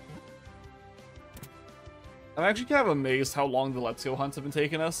 I'm actually kind of amazed how long the Let's Go hunts have been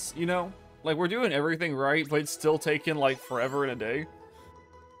taking us, you know? Like, we're doing everything right, but it's still taking, like, forever and a day.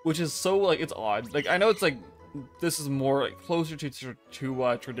 Which is so, like, it's odd. Like, I know it's, like, this is more, like, closer to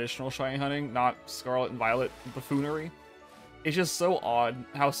traditional shiny hunting, not Scarlet and Violet buffoonery. It's just so odd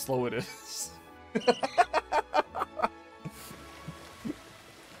how slow it is.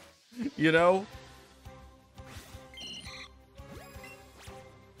 You know?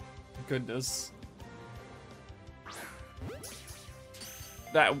 Goodness.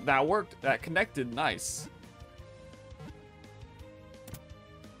 That worked. That connected. Nice.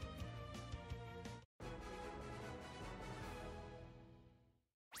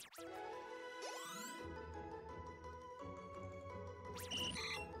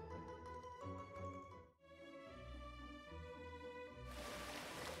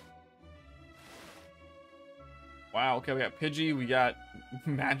 Wow, okay, we got Pidgey, we got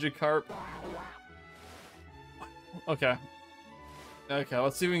Magikarp. Okay. Okay,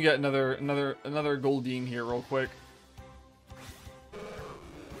 let's see if we can get another Goldeen here real quick.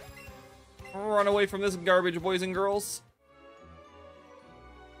 Run away from this garbage, boys and girls.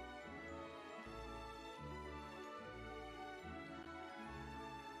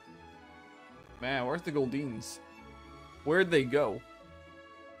 Man, where's the Goldeens? Where'd they go?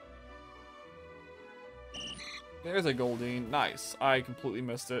 There's a Goldeen. Nice. I completely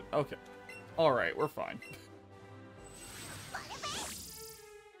missed it. Okay. Alright, we're fine.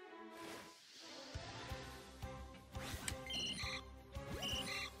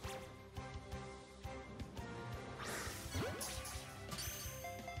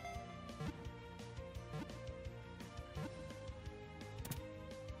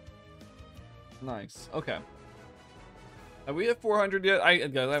 Nice. Okay. Have we hit 400 yet? I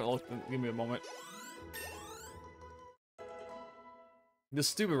haven't looked. Give me a moment. This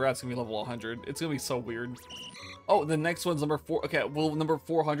stupid rat's gonna be level 100. It's gonna be so weird. Oh, the next one's number 4. Okay, will number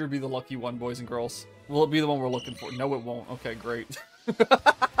 400 be the lucky one, boys and girls? Will it be the one we're looking for? No, it won't. Okay, great.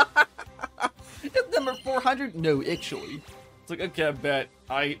 It's number 400? No, actually. It's like, okay, I bet.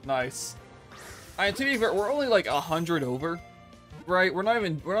 Nice. Alright, to be fair, we're only like 100 over, right? We're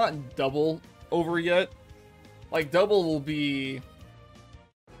not double over yet. Like, double will be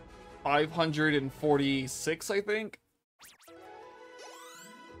 546, I think.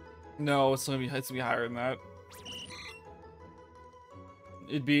 No, it's gonna be higher than that.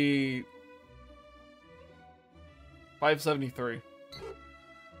 It'd be 573.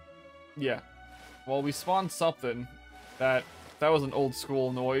 Yeah. Well, we spawned something that was an old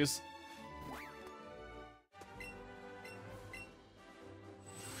school noise.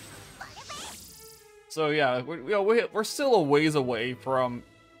 So yeah, we're still a ways away from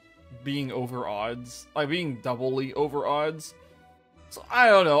being over odds, like being doubly over odds. So I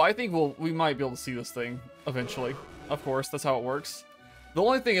don't know. I think we might be able to see this thing eventually. Of course, that's how it works. The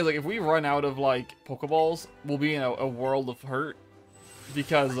only thing is, like, if we run out of like Pokeballs, we'll be in a world of hurt.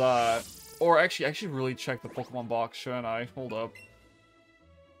 Because or actually, I should really check the Pokemon box, shouldn't I? Hold up.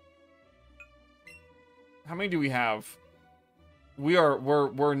 How many do we have?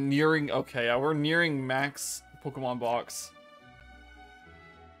 We're nearing, okay, yeah, we're nearing max Pokemon box.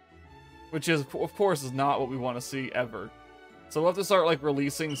 Which is, of course, is not what we want to see ever. So we'll have to start, like,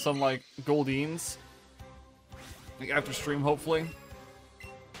 releasing some, like, Goldeens. Like, after stream, hopefully.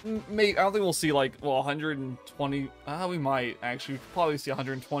 Maybe, I don't think we'll see, like, well, 120. We might, actually. We'll probably see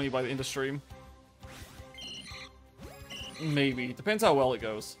 120 by the end of stream. Maybe. Depends how well it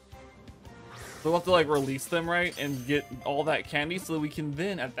goes. We'll have to, like, release them, right? And get all that candy so that we can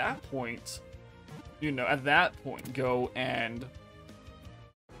then, at that point, you know, go and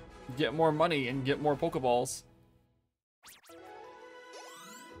get more money and get more Pokeballs.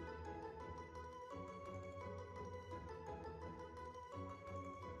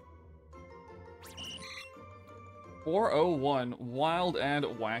 .401, wild and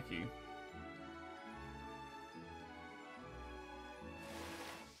wacky.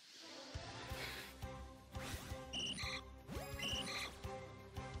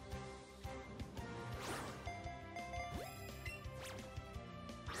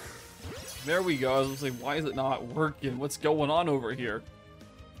 There we go. I was gonna say, why is it not working? What's going on over here?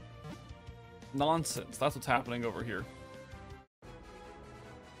 Nonsense. That's what's happening over here.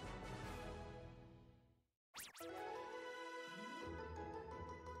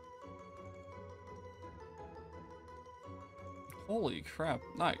 Holy crap.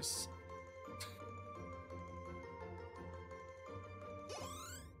 Nice.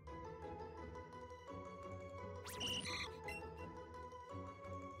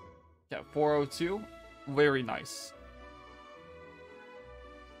 Yeah, 402. Very nice.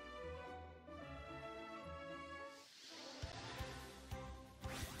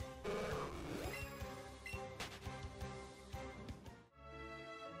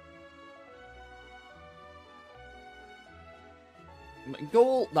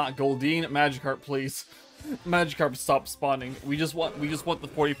 Not Goldeen, Magikarp, please. Magikarp, stop spawning. We just want the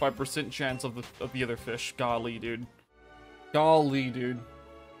 45% chance of the other fish. Golly, dude. Golly, dude.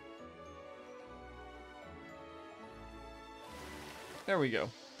 There we go.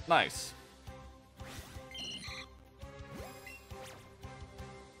 Nice.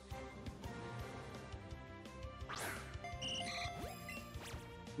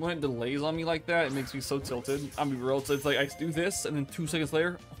 When it delays on me like that, it makes me so tilted. I'll be real. It's like I do this, and then 2 seconds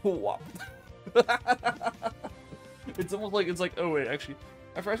later, whop. It's almost like, it's like, oh wait, actually,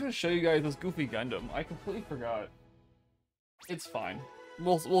 I forgot to show you guys this goofy Gundam. I completely forgot. It's fine.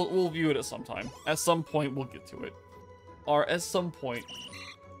 We'll view it at some time. At some point, we'll get to it. Or at some point,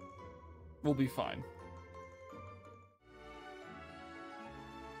 we'll be fine.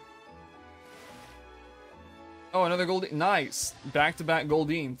 Oh, another Goldeen. Nice. Back-to-back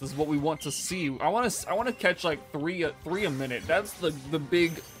Goldeens. This is what we want to see. I want to catch like three a minute. That's the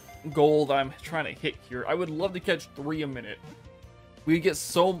big goal that I'm trying to hit here. I would love to catch 3 a minute. We get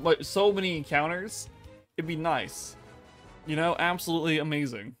so many encounters. It'd be nice. You know, absolutely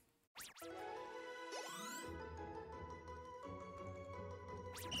amazing.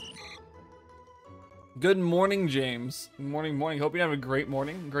 Good morning, James. Morning. Hope you have a great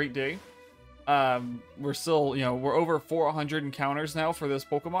morning, great day. We're still, you know, we're over 400 encounters now for this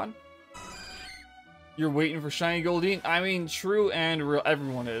Pokemon. You're waiting for Shiny Goldeen? I mean, true and real.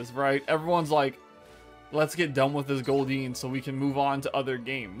 Everyone is, right? Everyone's like, let's get done with this Goldeen so we can move on to other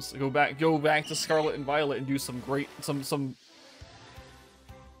games. Go back to Scarlet and Violet and do some some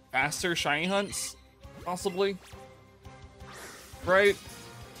faster shiny hunts, possibly. Right?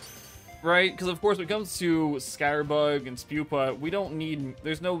 Right? Because of course when it comes to Scatterbug and Spupa, we don't need,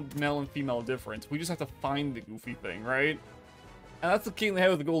 there's no male and female difference. We just have to find the goofy thing, right? And that's the key they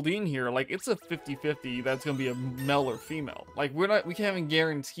have with the Goldeen here. Like, it's a 50-50 that's gonna be a male or female. Like, we can't even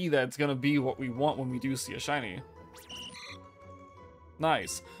guarantee that it's gonna be what we want when we do see a shiny.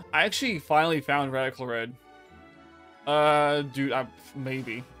 Nice. I actually finally found Recolor Red. Dude,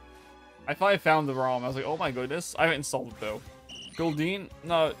 maybe. I finally found the ROM. I was like, oh my goodness. I haven't installed it though. Goldeen?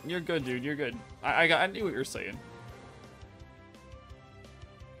 No, you're good, dude. You're good. I knew what you were saying.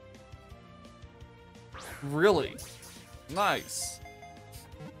 Really? Nice.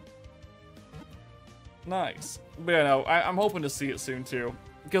 Nice. But yeah, no, I'm hoping to see it soon too.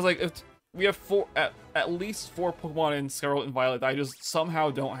 Because like, if we have at least 4 Pokemon in Scarlet and Violet that I just somehow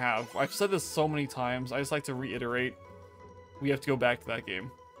don't have. I've said this so many times. I just like to reiterate. We have to go back to that game.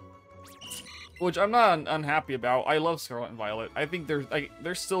 Which I'm not unhappy about. I love Scarlet and Violet. I think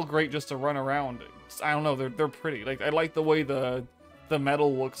they're still great just to run around. I don't know, they're pretty. Like, I like the way the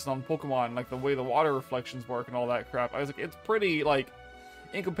metal looks on Pokemon, like the way the water reflections work and all that crap. I was like, it's pretty, like,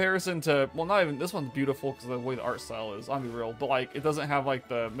 in comparison to, well, not even, this one's beautiful because of the way the art style is, I'll be real, but like, it doesn't have like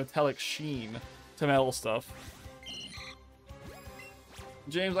the metallic sheen to metal stuff.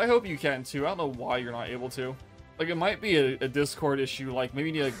 James, I hope you can too. I don't know why you're not able to. Like, it might be a Discord issue, like, maybe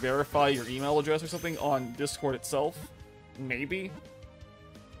you need to like, verify your email address or something on Discord itself. Maybe.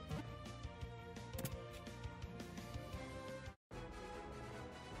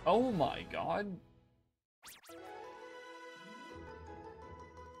 Oh my god.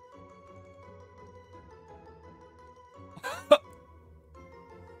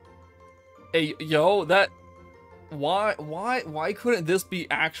 Hey, yo, that... Why couldn't this be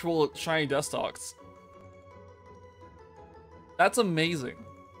actual Shiny Dustox? That's amazing.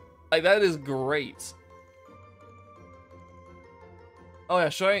 Like, that is great. Oh yeah,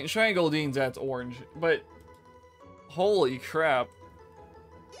 Shiny Goldeen's that's orange, but... Holy crap.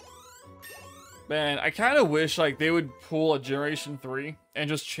 Man, I kind of wish, like, they would pull a Generation 3 and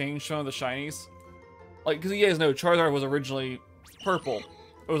just change some of the shinies. Like, because you guys know, Charizard was originally purple.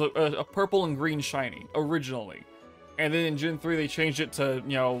 It was a purple and green shiny, originally. And then in Gen 3, they changed it to,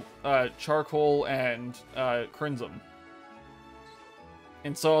 you know, charcoal and crimson.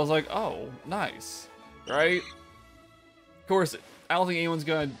 And so I was like, oh, nice. Right? Of course, I don't think anyone's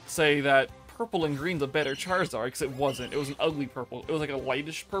going to say that purple and green's a better Charizard, because it wasn't. It was an ugly purple. It was like a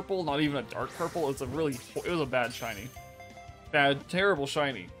lightish purple, not even a dark purple. It was a bad shiny. Bad, terrible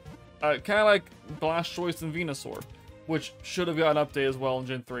shiny. Kind of like Blastoise and Venusaur, which should have got an update as well in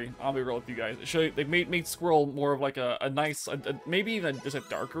Gen 3. I'll be real with you guys. They made Squirrel more of like a nice, maybe even just a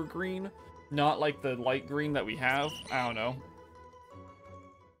darker green, not like the light green that we have. I don't know.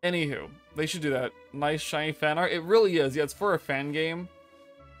 Anywho, they should do that. Nice shiny fan art. It really is. Yeah, it's for a fan game.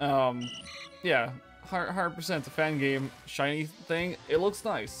 Yeah, 100% a fan game shiny thing. It looks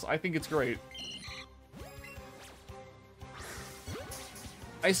nice. I think it's great.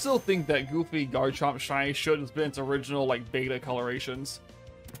 I still think that Goofy Garchomp shiny should have been its original like beta colorations.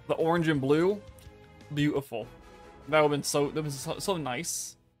 The orange and blue, beautiful. That would have been so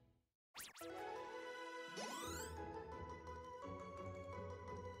nice.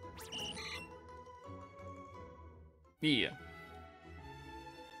 Yeah.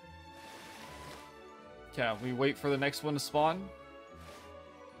 Okay, we wait for the next one to spawn.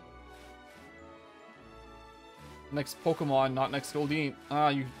 Next Pokemon, not next Goldeen. Ah,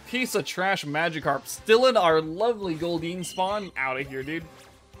 you piece of trash Magikarp. Still in our lovely Goldeen spawn. Out of here, dude.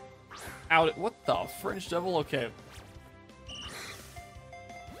 Out. What the French devil? Okay.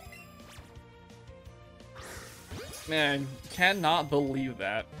 Man, cannot believe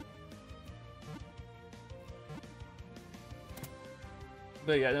that.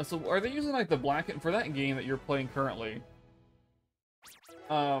 But yeah, so are they using like the black and for that game that you're playing currently?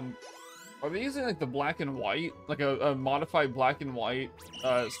 Are they using like the black and white, like a modified black and white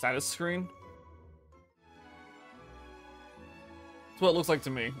status screen? That's what it looks like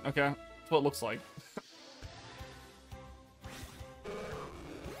to me. Okay, that's what it looks like.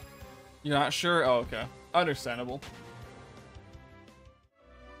 You're not sure? Oh, okay, understandable.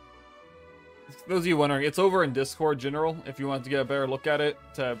 For those of you wondering, it's over in Discord General, if you want to get a better look at it,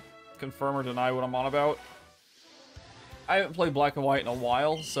 to confirm or deny what I'm on about. I haven't played Black and White in a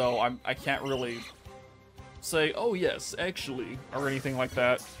while, so I can't really say, oh yes, actually, or anything like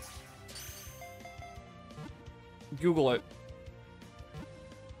that. Google it.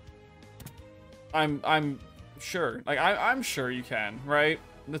 I'm sure. Like, I'm sure you can, right?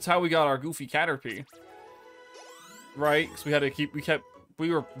 That's how we got our Goofy Caterpie. Right? Because we had to keep, we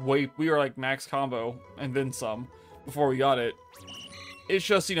were like max combo and then some before we got it. It's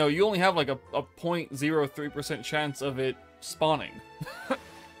just, you know, you only have like a 0.03% chance of it spawning.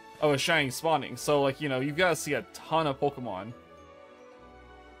 Of a shiny spawning. So, like, you know, you've got to see a ton of Pokemon.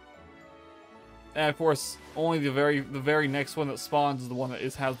 And of course, only the very next one that spawns is the one that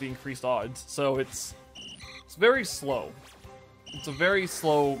has the increased odds. So it's very slow. It's a very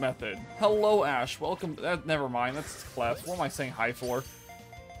slow method. Hello, Ash. Welcome. Never mind. That's Clef. What am I saying hi for?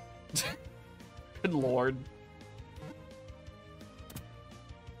 Good lord.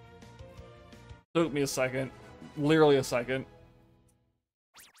 Took me a second. Literally a second.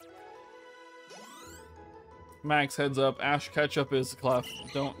 Max, heads up. Ash Ketchup is Clef.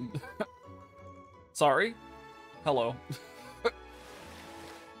 Don't... Sorry? Hello.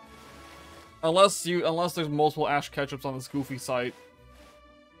 Unless there's multiple Ash Ketchups on this Goofy site.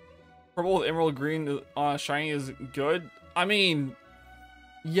 Purple with Emerald Green Shiny is good? I mean...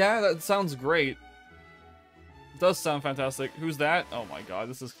 Yeah, that sounds great. It does sound fantastic. Who's that? Oh my god,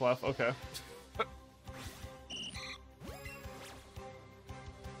 this is Clef. Okay.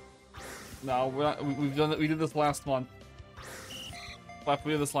 No, we're not, we did this last month.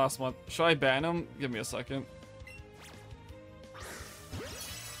 We did this last month. Should I ban him? Give me a second.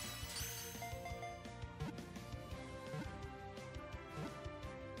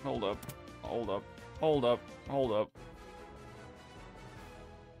 Hold up. Hold up. Hold up. Hold up.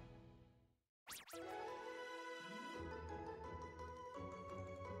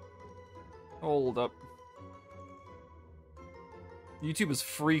 Hold up. YouTube is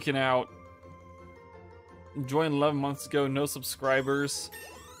freaking out. Joined 11 months ago, no subscribers.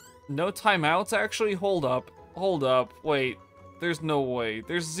 No timeouts, actually? Hold up. Hold up. Wait. There's no way.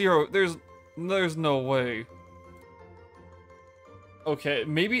 There's no way. Okay,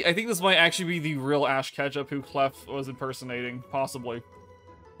 maybe, I think this might actually be the real Ash Ketchup who Clef was impersonating. Possibly.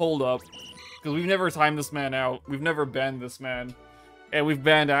 Hold up. Because we've never timed this man out. We've never banned this man. And we've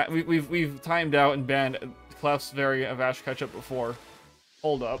banned, we've timed out and banned Clef's variant of Ash Ketchup before.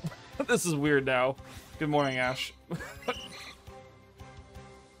 Hold up. This is weird now. Good morning, Ash.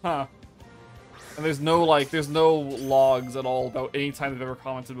 Huh. And there's no logs at all about any time they've ever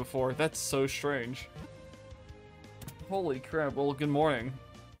commented before. That's so strange. Holy crap. Well, good morning.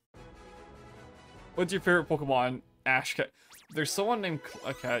 What's your favorite Pokemon? Ash Cat. There's someone named...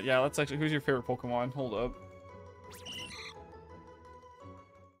 Okay, yeah, let's actually... Who's your favorite Pokemon? Hold up.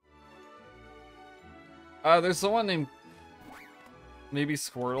 There's someone named... Maybe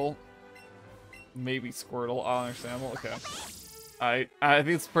Squirtle. Maybe Squirtle. Understandable. Okay. I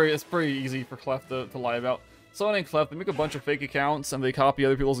think it's pretty easy for Clef to lie about. Someone named Clef, they make a bunch of fake accounts and they copy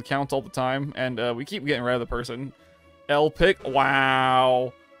other people's accounts all the time, and we keep getting rid of the person. L-Pick?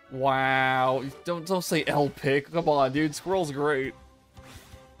 Wow. Wow. Don't say L-Pick. Come on, dude. Squirrel's great.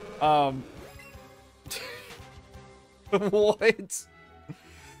 What?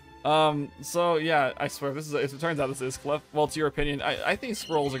 So yeah, I swear this is if it turns out this is Clef. Well, it's your opinion. I think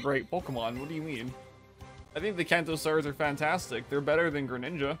Squirrel's a great Pokemon. What do you mean? I think the Kanto Stars are fantastic. They're better than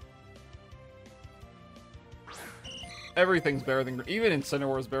Greninja. Everything's better than even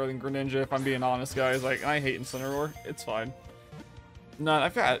Incineroar is better than Greninja. If I'm being honest, guys. Like, I hate Incineroar. It's fine. No,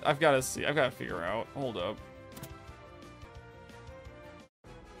 I've got to see. I've got to figure out. Hold up.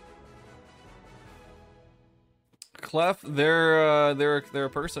 Clef, they're a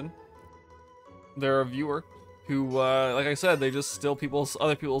person. They're a viewer who, like I said, they just steal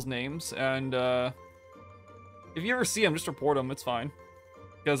other people's names, and if you ever see them, just report them. It's fine,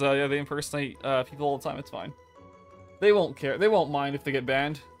 because yeah, they impersonate people all the time. It's fine. They won't care. They won't mind if they get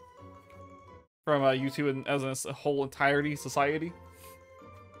banned from YouTube and as a whole entirety society.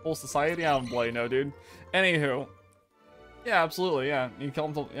 Whole society? I don't bloody know, dude. Anywho, yeah, absolutely, yeah. You kill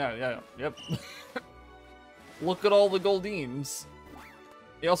them. Yeah, yep. Look at all the Goldeens.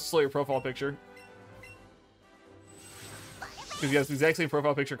 You also stole your profile picture. Because yes, the exact same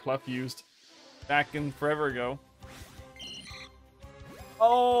profile picture Clef used back in forever ago.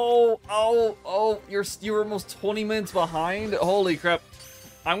 Oh, you were almost 20 minutes behind? Holy crap.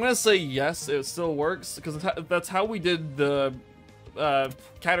 I'm gonna say yes, it still works, because that's how we did the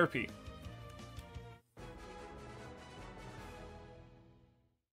Caterpie.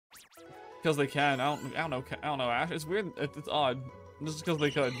 Because they can. I don't know, Ash. It's weird. It's odd. Just because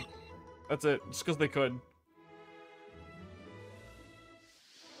they could. That's it. Just because they could.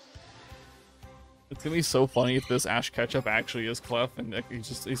 It's gonna be so funny if this Ash Ketchup actually is Clef and he's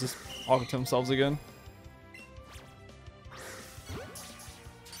just talking to themselves again.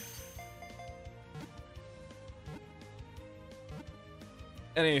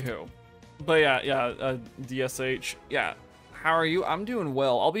 Anywho. But yeah, DSH. Yeah. How are you? I'm doing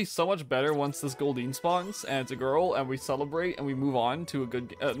well. I'll be so much better once this Goldeen spawns, and it's a girl, and we celebrate, and we move on to a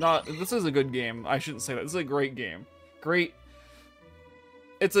good... this is a good game. I shouldn't say that. This is a great game. Great.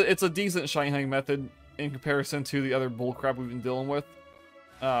 It's a decent shiny hunting method in comparison to the other bullcrap we've been dealing with.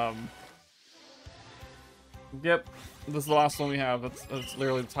 Yep. This is the last one we have. That's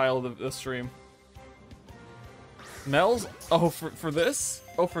literally the title of the stream. Mel's? Oh, for this?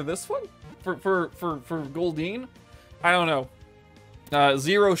 Oh, for this one? For Goldeen? I don't know.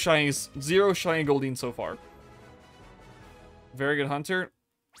 Zero shiny Goldeen so far. Very good hunter.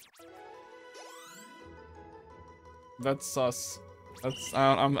 That's sus. That's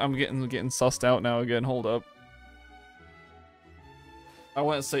I'm getting sussed out now again. Hold up. I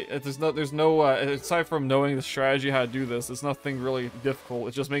want to say there's no aside from knowing the strategy how to do this, it's nothing really difficult.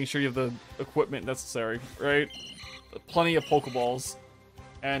 It's just making sure you have the equipment necessary, right? Plenty of Pokeballs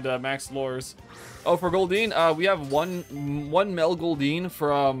and max lures. Oh, for Goldeen, we have one Mel Goldeen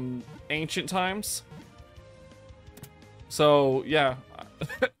from ancient times. So yeah.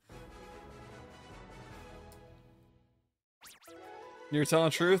 You're telling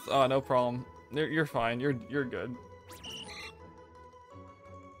the truth? Oh, no problem. You're fine. You're good.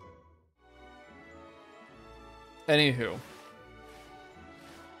 Anywho.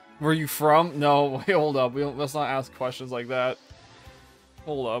 Where you from? No, wait, hold up. Let's not ask questions like that.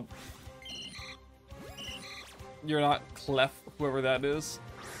 Hold up. You're not Clef, whoever that is.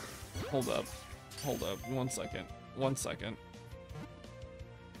 Hold up. Hold up. 1 second. 1 second.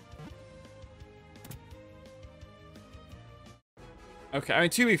 Okay, I mean,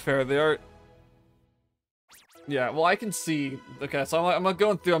 to be fair, they are... Yeah, well, I can see... Okay, so I'm not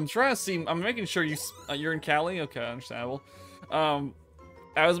going through... I'm trying to see... I'm making sure you're in Cali? Okay, understandable.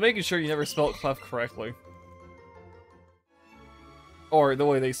 I was making sure you never spelled Clef correctly. Or the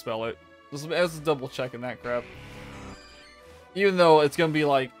way they spell it. Just double checking that crap. Even though it's gonna be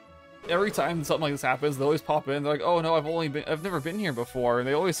like... Every time something like this happens, they always pop in. They're like, oh no, I've never been here before. And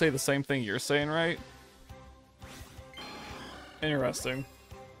they always say the same thing you're saying, right? Interesting.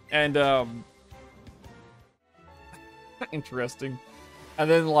 And, interesting. And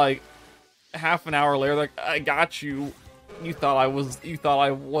then, like, half an hour later, like, I got you. You thought I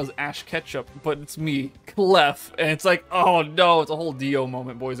was Ash Ketchup, but it's me, Clef. And it's like, oh no, it's a whole Dio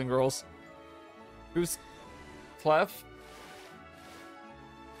moment, boys and girls. Who's Clef?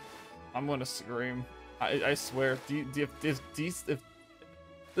 I'm gonna scream. I swear, if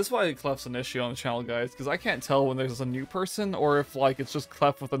this is why Clef's an issue on the channel, guys, because I can't tell when there's a new person or if, like, it's just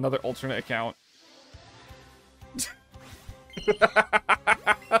Clef with another alternate account.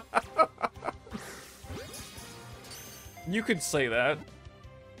 You could say that.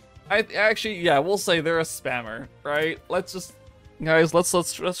 Actually, yeah, we'll say they're a spammer, right? Let's just, guys, let's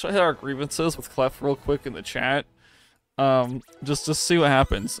hit our grievances with Clef real quick in the chat. Just see what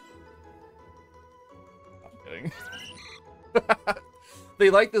happens. I'm kidding. They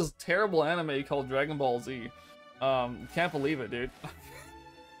like this terrible anime called Dragon Ball Z. Can't believe it, dude.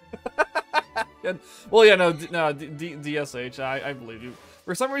 Well, yeah, no, DSH, I believe you.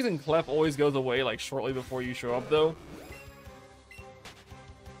 For some reason, Clef always goes away, like, shortly before you show up, though.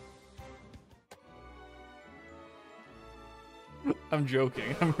 I'm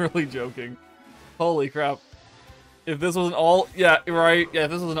joking. I'm really joking. Holy crap. If this was an all... Yeah, right. Yeah,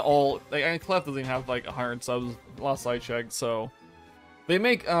 if this was an all... Like, I mean, Clef doesn't even have, like, 100 subs, last I checked, so... They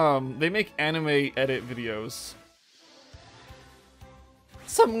make anime edit videos.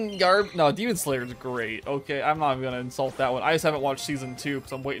 Some no, Demon Slayer's great. Okay, I'm not even gonna insult that one. I just haven't watched season 2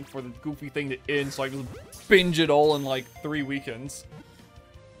 because I'm waiting for the goofy thing to end so I can just binge it all in like 3 weekends.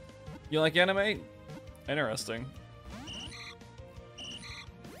 You like anime? Interesting.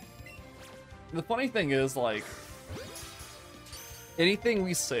 The funny thing is, like, anything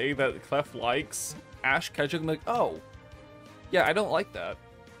we say that Clef likes, Ash Ketchum like, oh, yeah, I don't like that.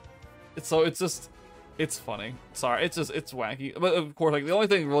 It's just, it's funny. Sorry, it's wacky. But of course, like, the only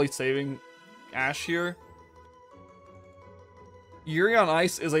thing really saving Ash here, Yuri on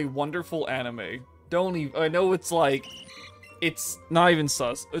Ice is a wonderful anime. Don't even, I know it's like, it's not even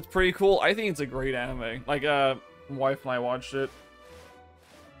sus. It's pretty cool. I think it's a great anime. Like, my wife and I watched it.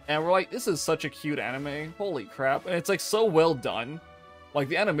 And we're like, this is such a cute anime. Holy crap. And it's like so well done. Like,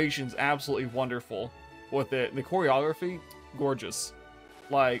 the animation's absolutely wonderful with it. The choreography, gorgeous.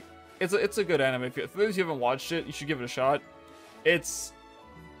 Like, it's a good anime. For those who haven't watched it, you should give it a shot. It's...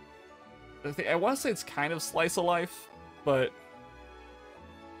 I want to say it's kind of slice of life, but...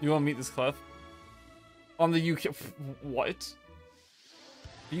 You want to meet this Clef? On the UK... What?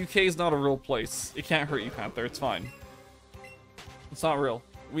 The UK is not a real place. It can't hurt you, Panther. It's fine. It's not real.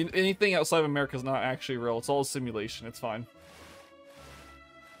 Anything outside of America is not actually real. It's all a simulation. It's fine.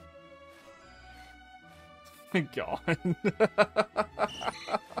 My God.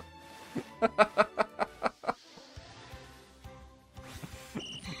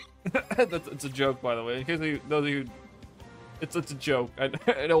 It's a joke, by the way. In case those of you, it's a joke.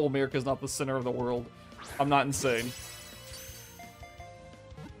 I know America is not the center of the world. I'm not insane.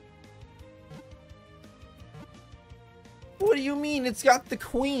 What do you mean? It's got the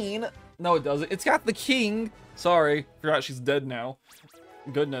queen. No, it doesn't. It's got the king. Sorry, forgot she's dead now.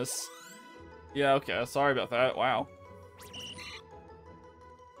 Goodness. Yeah, okay. Sorry about that. Wow.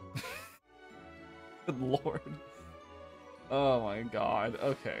 Good lord. Oh my god.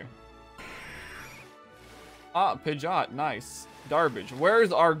 Okay. Ah, Pidgeot. Nice. Garbage.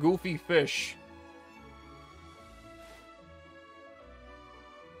 Where's our goofy fish?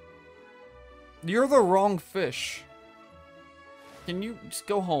 You're the wrong fish. Can you just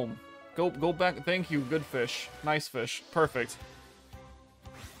go home? Go back. Thank you. Good fish. Nice fish. Perfect.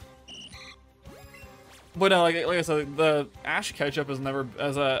 But like I said, the Ash ketchup is never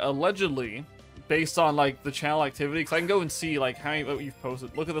allegedly based on like the channel activity. Because I can go and see like how many what you've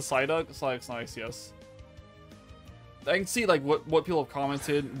posted. Look at the Psyduck. Psyduck's nice. Yes. I can see like what people have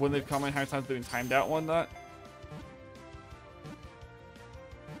commented when they've commented, how many times they've been timed out on that.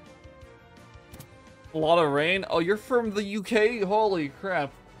 A lot of rain. Oh, you're from the UK? Holy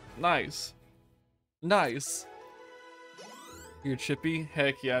crap. Nice. Nice. You're chippy?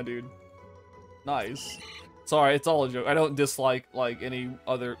 Heck yeah, dude. Nice. Sorry, it's all a joke. I don't dislike, like, any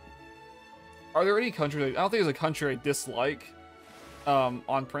other... Are there any countries... I don't think there's a country I dislike,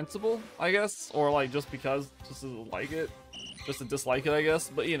 on principle, I guess? Or, like, just because, just to like it. Just to dislike it, I guess.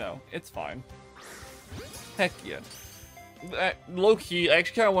 But, you know, it's fine. Heck yeah. Low-key, I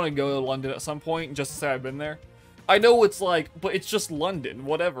actually kind of want to go to London at some point, just to say I've been there. I know it's like, but it's just London,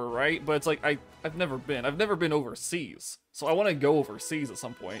 whatever, right? But it's like, I've never been. I've never been overseas. So I want to go overseas at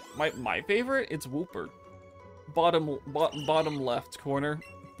some point. My favorite, it's Wooper. Bottom left corner.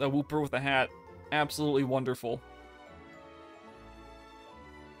 The Wooper with the hat. Absolutely wonderful.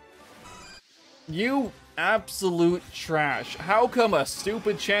 You absolute trash. How come a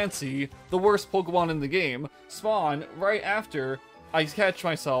stupid Chansey, the worst Pokemon in the game, spawn right after I catch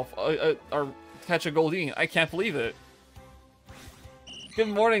myself, or catch a Goldeen? I can't believe it. Good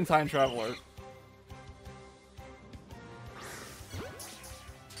morning, Time Traveler.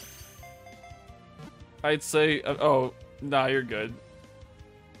 I'd say, oh, nah, you're good.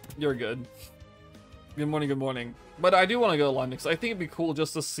 You're good. Good morning, good morning. But I do want to go to London, because I think it'd be cool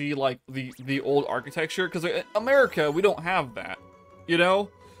just to see, like, the old architecture, because in America, we don't have that, you know?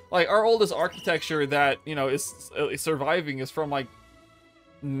 Like, our oldest architecture that, you know, is surviving is from, like,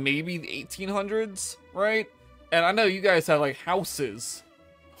 maybe the 1800s, right? And I know you guys have, like, houses,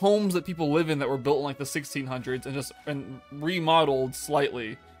 homes that people live in that were built in, like, the 1600s and just remodeled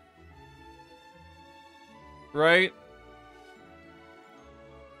slightly. Right?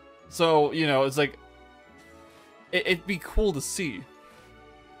 So, you know, it's like, it'd be cool to see.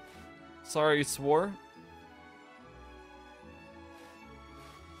 Sorry, you swore?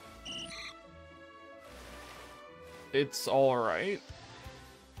 It's alright.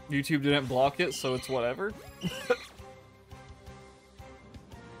 YouTube didn't block it, so it's whatever.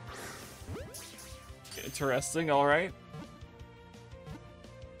 Interesting, alright.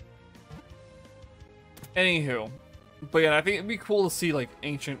 Anywho. But yeah, I think it'd be cool to see, like,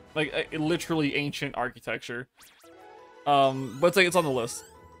 ancient, like, literally ancient architecture. But it's like, it's on the list.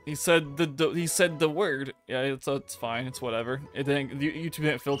 He said the word. Yeah, it's fine. It's whatever. It didn't. YouTube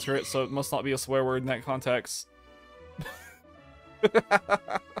didn't filter it, so it must not be a swear word in that context.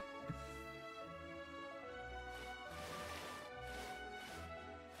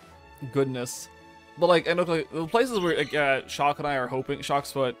 Goodness. But like, I know like, the places where like, Shock and I are hoping.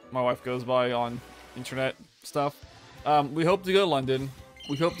 Shock's what my wife goes by on internet stuff. We hope to go to London.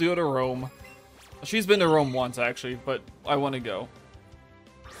 We hope to go to Rome. She's been to Rome once, actually, but I want to go.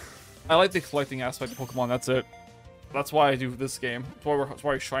 I like the collecting aspect of Pokemon, that's it. That's why I do this game. That's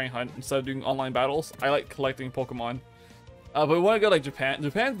why I Shiny Hunt instead of doing online battles. I like collecting Pokemon. But we want to go to like Japan.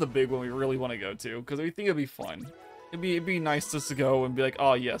 Japan's the big one we really want to go to, because we think it'd be fun. It'd be nice just to go and be like,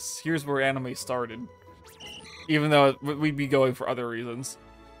 oh yes, here's where anime started. Even though we'd be going for other reasons.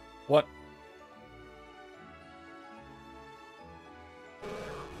 What?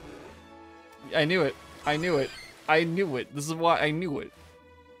 I knew it. I knew it. I knew it. This is why I knew it.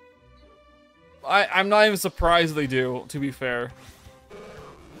 I'm not even surprised they do, to be fair.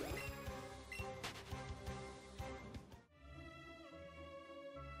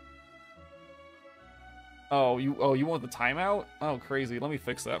 Oh, you want the timeout? Oh, crazy. Let me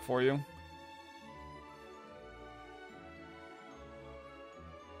fix that for you.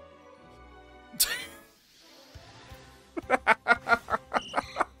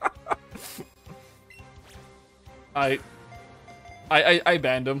 I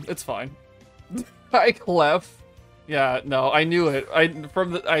banned him. It's fine. I Clef. Yeah, no, I knew it. I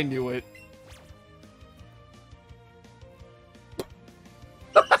knew it.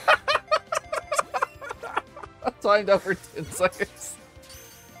 Timed out for 10 seconds.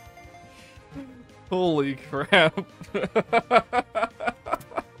 Holy crap.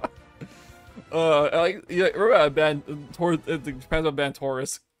 Yeah, remember I banned it depends on ban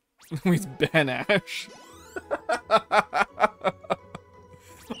Taurus. We ban Ash.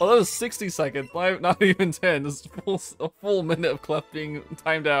 Oh, that was 60 seconds, not even 10. This is a full minute of Clef being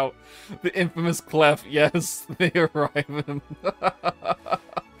timed out. The infamous Clef, yes, they arrive at him.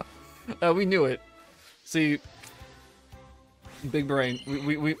 We knew it. See, big brain.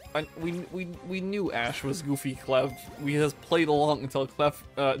 We knew Ash was goofy Clef. We just played along until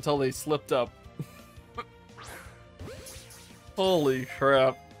until they slipped up. Holy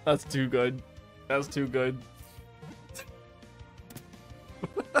crap, that's too good. That's too good.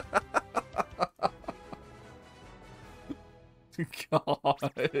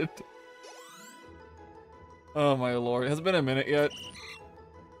 God. Oh my lord. Has it been a minute yet?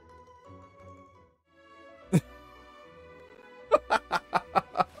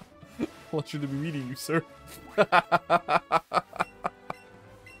 Pleasure to be meeting you, sir.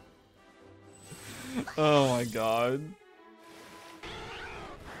 Oh my god.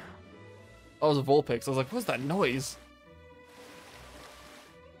 Oh, it was a Vulpix. I was like, what's that noise?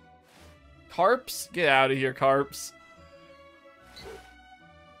 Carps? Get out of here, Carps.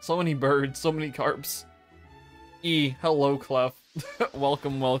 So many birds, so many Carps. E, hello, Clef.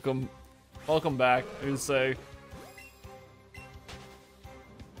 Welcome, welcome. Welcome back, I would say.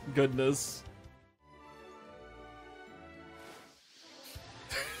 Goodness.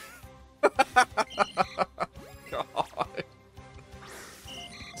 God.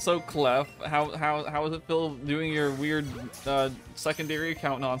 So Clef, how does it feel doing your weird secondary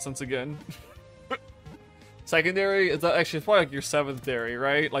account nonsense again? Secondary? Is that actually, it's probably like your 7th dairy,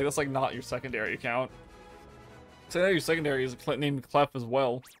 right? Like that's like not your secondary account. So now your secondary is named Clef as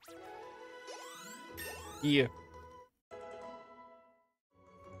well. Yeah.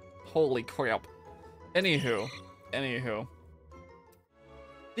 Holy crap. Anywho. I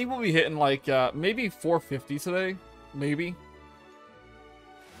think we'll be hitting like maybe 450 today. Maybe.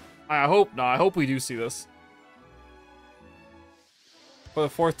 I hope not. I hope we do see this. For the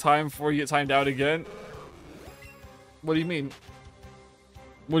 4th time before you get timed out again. What do you mean?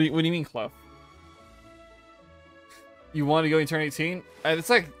 What do you mean, Clef? You want to go in turn 18? And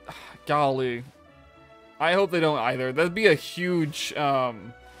it's like, golly. I hope they don't either. That'd be a huge, that'd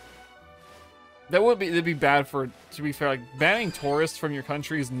be bad for, to be fair, like, banning tourists from your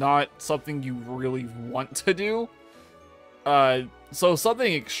country is not something you really want to do. So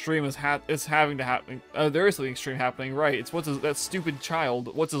something extreme is having to happen. There is something extreme happening, right? It's that stupid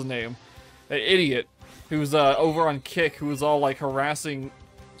child, what's his name? That idiot who's over on Kick, who was all like harassing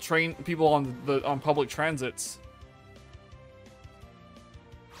people on public transits.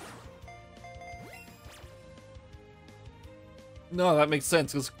 No, that makes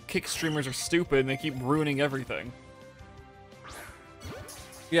sense because Kick streamers are stupid and they keep ruining everything.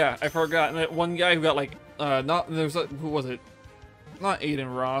 Yeah, I forgot. And that one guy who got like who was it? Not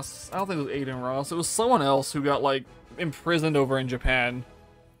Aiden Ross. I don't think it was Aiden Ross. It was someone else who got like imprisoned over in Japan.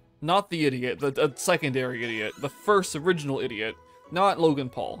 Not the idiot, the secondary idiot, the first original idiot. Not Logan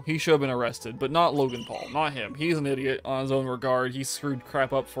Paul. He should have been arrested, but not Logan Paul. Not him. He's an idiot on his own regard. He screwed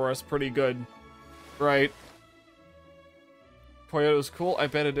crap up for us pretty good, right? Toyota's cool. I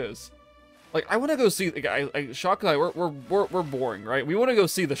bet it is. Like, I want to go see the guy. Shock and I, we're boring, right? We want to go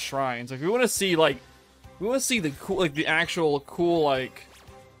see the shrines. Like, we want to see the cool, like the actual cool, like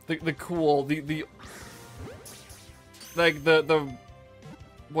the cool, like the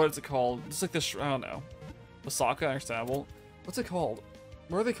what is it called? It's like this. I don't know. Osaka, understandable. What's it called?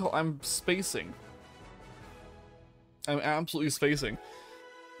 What are they called? I'm spacing. I'm absolutely spacing.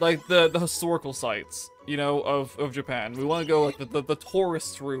 Like the historical sites, you know, of Japan. We want to go like the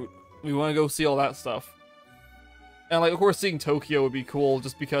tourist route. We want to go see all that stuff. And like, of course, seeing Tokyo would be cool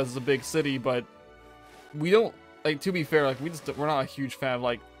just because it's a big city, but we don't, like, to be fair, like, we're not a huge fan of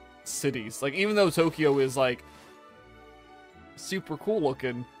like cities. Like, even though Tokyo is like super cool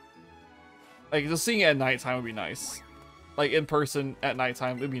looking, like just seeing it at nighttime would be nice. Like in person at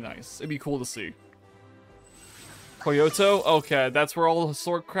nighttime, it'd be nice. It'd be cool to see. Kyoto? Okay, that's where all the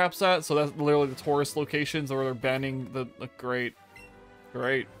historic crap's at, so that's literally the tourist locations where they're banning the... great.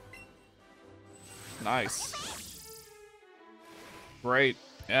 Great. Nice. Great.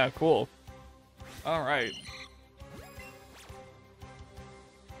 Yeah, cool. Alright.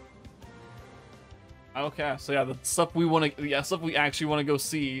 Okay, so yeah, the stuff we want to... Yeah, stuff we actually want to go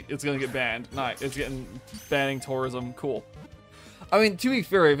see, it's gonna get banned. Nice. It's getting... banning tourism. Cool. I mean, to be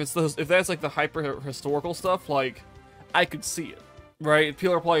fair, if that's like the hyper-historical stuff, like... I could see it, right?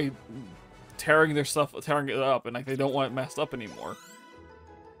 People are probably tearing it up, and like they don't want it messed up anymore.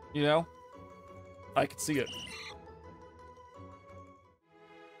 You know? I could see it.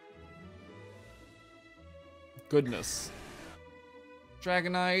 Goodness.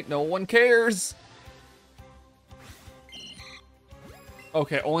 Dragonite, no one cares.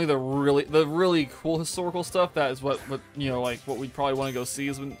 Okay, only the really cool historical stuff. That is what you know, like what we'd probably want to go see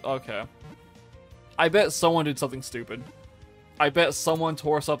is when. Okay. I bet someone did something stupid. I bet someone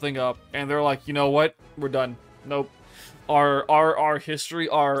tore something up, and they're like, you know what? We're done. Nope. Our history,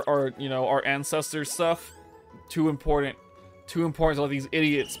 our you know, our ancestors' stuff, too important to let these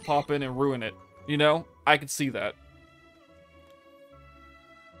idiots pop in and ruin it. You know? I could see that.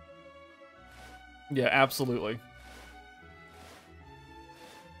 Yeah, absolutely.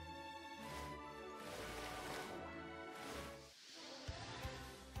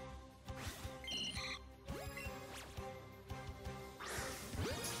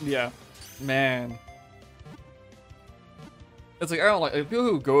 Yeah, man. It's like I don't like people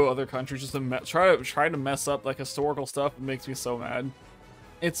who go to other countries just to try to mess up like historical stuff. It makes me so mad.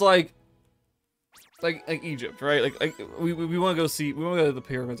 It's like Egypt, right? Like we want to go see, we want to go to the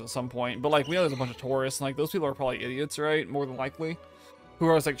pyramids at some point, but like we know there's a bunch of tourists, and like those people are probably idiots, right? More than likely, who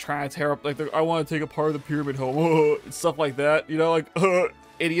are just like trying to tear up, like I want to take apart the pyramid home, and stuff like that. You know, like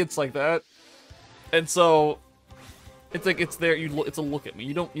idiots like that. And so it's like it's there. It's a look at me.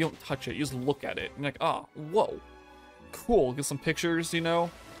 You don't touch it. You just look at it. And you're like, oh, whoa, cool. Get some pictures. You know,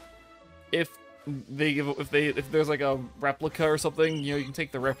 if there's like a replica or something, you know, you can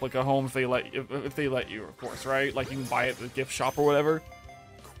take the replica home if they let you, of course, right? Like you can buy it at the gift shop or whatever.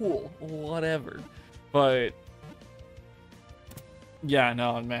 Cool, whatever. But yeah,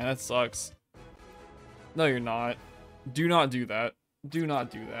 no, man, that sucks. No, you're not. Do not do that. Do not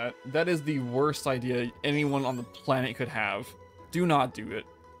do that. That is the worst idea anyone on the planet could have. Do not do it.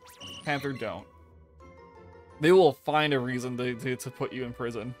 Panther, don't. They will find a reason to put you in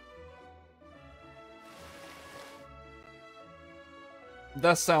prison.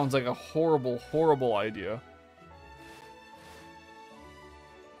 That sounds like a horrible, horrible idea.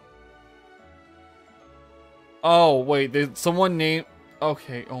 Oh, wait, there's someone named...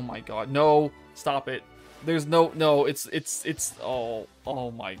 Okay, oh my god. No, stop it. There's no, it's, oh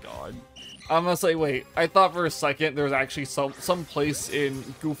my god. I'm gonna say, wait, I thought for a second there was actually some place in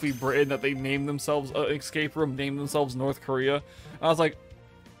Goofy Britain that they named themselves, escape room, named themselves North Korea. And I was like,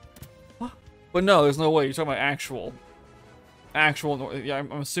 what? But no, there's no way. You're talking about actual, yeah,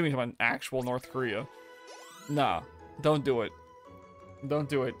 I'm assuming you're talking about actual North Korea. Nah, don't do it. Don't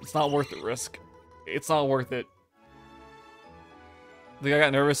do it. It's not worth the risk. It's not worth it. The guy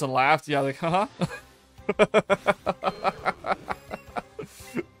got nervous and laughed. Yeah, like, haha.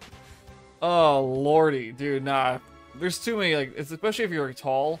 Oh lordy, dude, nah. There's too many, like, especially if you're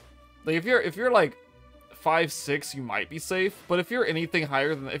tall. Like if you're like 5'6", you might be safe. But if you're anything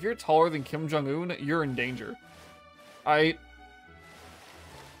higher than, if you're taller than Kim Jong-un, you're in danger.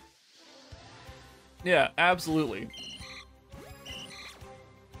 Yeah, absolutely.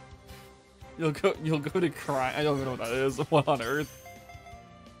 You'll go to cry. I don't even know what that is. What on earth?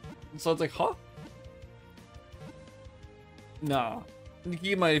 So it's like, huh? Nah. Keep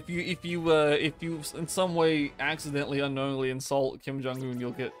in mind, if you in some way accidentally, unknowingly insult Kim Jong-un, you'll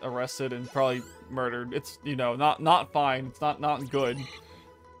get arrested and probably murdered. It's, you know, not fine. It's not good.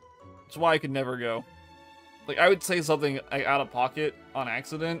 That's why I could never go. Like, I would say something like out of pocket on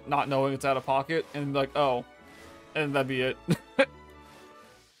accident, not knowing it's out of pocket, and like, oh, and that'd be it.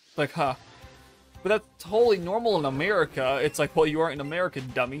 Like, huh. But that's totally normal in America. It's like, well, you aren't in America,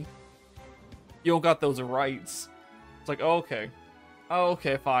 dummy. You don't got those rights. It's like, oh, okay. Oh,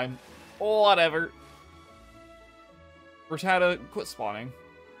 okay, fine. Whatever. Rattata, quit spawning.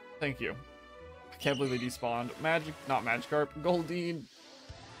 Thank you. I can't believe they despawned. Not Magikarp, Goldeen.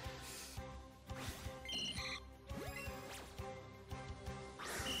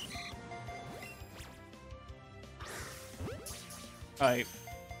 Alright.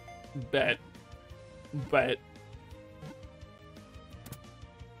 Bet.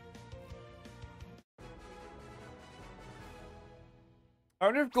 I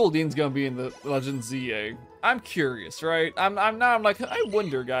wonder if Goldeen's gonna be in the Legend ZA. I'm curious, right? I'm like, I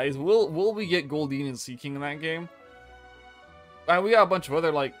wonder, guys, will we get Goldeen and Seaking in that game? We got a bunch of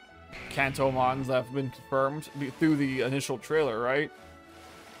other, like, Kanto mons that have been confirmed through the initial trailer, right?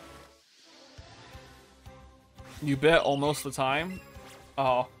 You bet almost the time.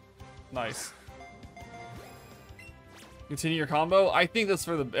 Oh, nice. Continue your combo? I think that's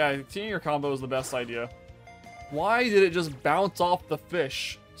for the... continue your combo is the best idea. Why did it just bounce off the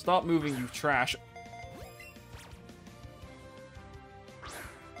fish? Stop moving, you trash.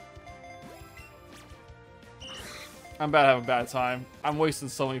 I'm about to have a bad time. I'm wasting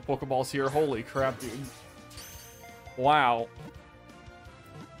so many Pokeballs here. Holy crap, dude. Wow.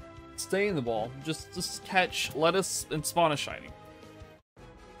 Stay in the ball. Just catch, lettuce, and spawn a shiny.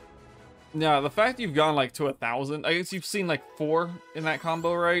 Now, the fact you've gone like to 1,000, I guess you've seen like 4 in that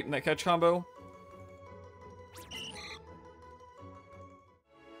combo, right? In that catch combo.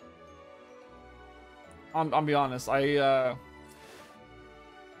 I'll be honest, I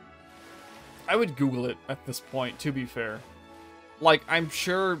would Google it at this point, to be fair. Like, I'm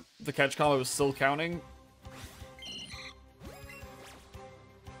sure the catch combo is still counting.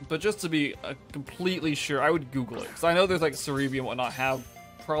 But just to be completely sure, I would Google it. Because I know there's like Cerebi and whatnot have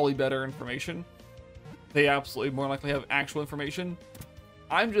probably better information. They absolutely more likely have actual information.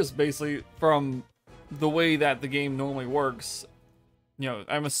 I'm just basically, from the way that the game normally works, you know,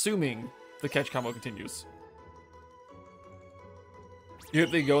 I'm assuming the catch combo continues.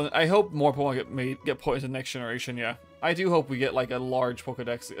 If they go, I hope more Pokemon get put into the next generation. Yeah, I do hope we get like a large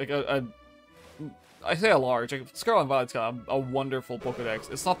Pokedex, like I say a large. Like, Scarlet and Violet's got a wonderful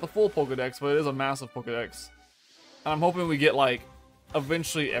Pokedex. It's not the full Pokedex, but it is a massive Pokedex. And I'm hoping we get like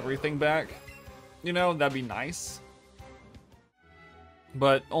eventually everything back. You know, that'd be nice.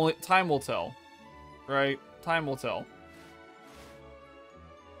 But only time will tell, right? Time will tell.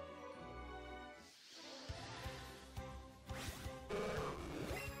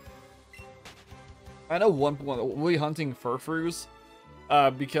 I know one point we'll be hunting Furfroos,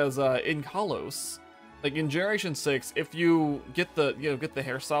 because in Kalos, like in Generation 6, if you get the get the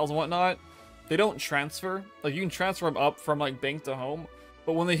hairstyles and whatnot, they don't transfer. Like you can transfer them up from like bank to home,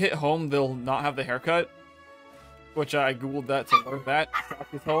 but when they hit home, they'll not have the haircut. Which I googled that to learn that. Shock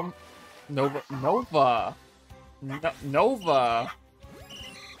is home. Nova.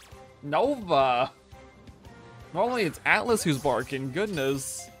 Normally it's Atlas who's barking.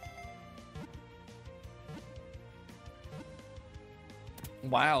 Goodness.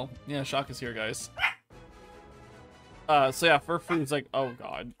 Wow. Yeah, Shock is here, guys. So yeah, Furfroo's like, oh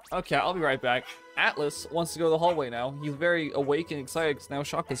god. Okay, I'll be right back. Atlas wants to go to the hallway now. He's very awake and excited because now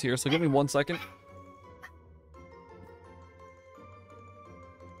Shock is here, so give me 1 second.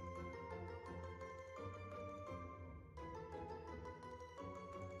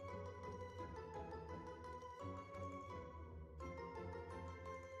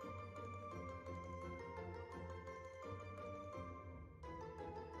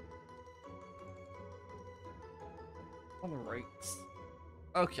 Alright.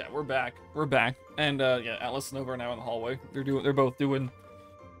 Okay, we're back. We're back. And yeah, Atlas and Nova are now in the hallway.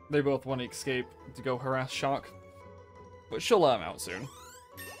 They both want to escape to go harass Shock. But she'll let him out soon.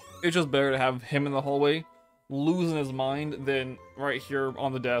 It's just better to have him in the hallway, losing his mind, than right here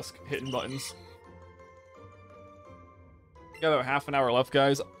on the desk, hitting buttons. Got about half an hour left,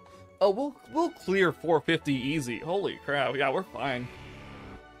 guys. Oh, we'll clear 450 easy. Holy crap, yeah, we're fine.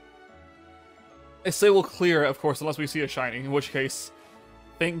 I say we'll clear it, of course, unless we see a shiny, in which case,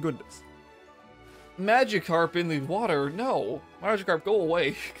 thank goodness. Magikarp in the water? No. Magikarp, go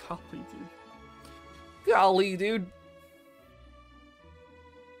away. Golly, dude. Golly, dude.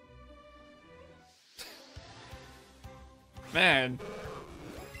 Man.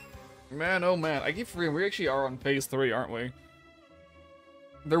 Man, oh man. I keep forgetting, we actually are on phase 3, aren't we?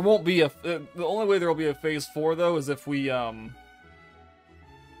 There won't be a... the only way there will be a phase 4, though, is if we,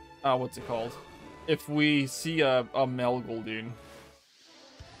 what's it called? If we see a male Goldeen.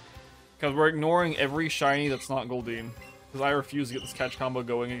 Because we're ignoring every shiny that's not Goldeen. Because I refuse to get this catch combo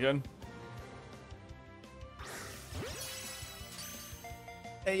going again.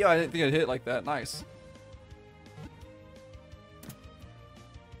 Hey, yo, I didn't think I'd hit it like that. Nice.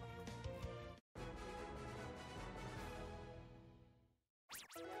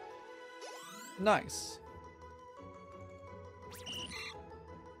 Nice.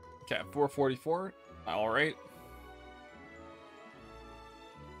 Okay, 444. Alright.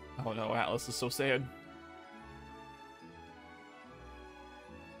 Oh no, Atlas is so sad.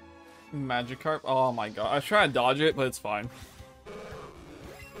 Magikarp. Oh my god. I was trying to dodge it, but it's fine.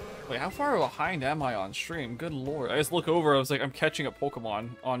 Wait, how far behind am I on stream? Good lord. I just look over, I was like, I'm catching up Pokemon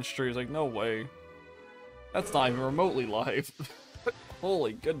on stream. I was like, no way. That's not even remotely live.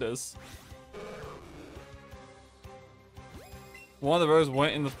 Holy goodness. One of the brothers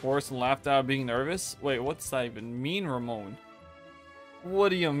went in the forest and laughed out being nervous? Wait, what's that even mean, Ramon? What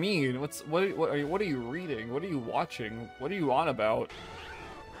do you mean? What are you reading? What are you watching? What are you on about?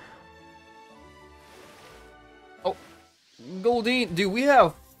 Oh, Goldeen, dude, we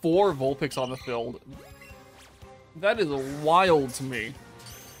have 4 Vulpix on the field. That is wild to me.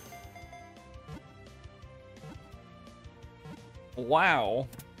 Wow.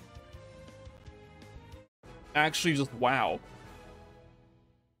 Actually, just wow.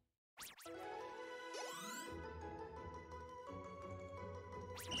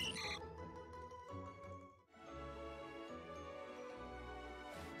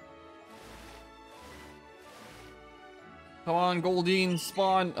 Come on, Goldeen,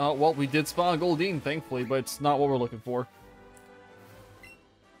 spawn. Well, we did spawn Goldeen, thankfully, but it's not what we're looking for.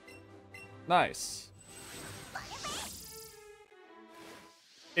 Nice.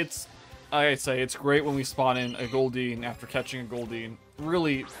 It's, like I say, it's great when we spawn in a Goldeen after catching a Goldeen.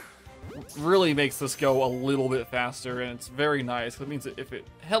 Really makes this go a little bit faster, and it's very nice. That means that if it...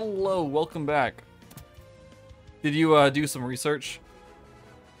 Hello, welcome back. Did you, do some research?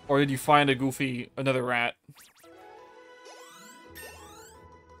 Or did you find a goofy, another rat?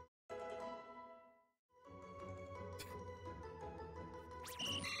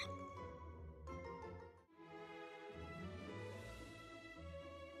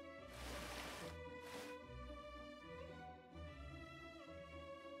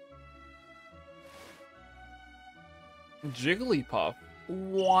 Jigglypuff.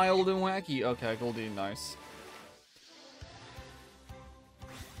 Wild and wacky. Okay, Goldeen, nice.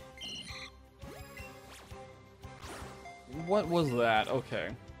 What was that? Okay.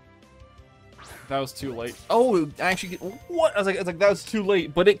 That was too late. Oh, actually, what? I was like, that was too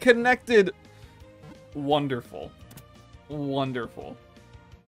late, but it connected. Wonderful. Wonderful.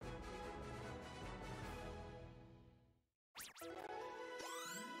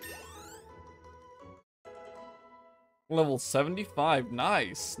 Level 75,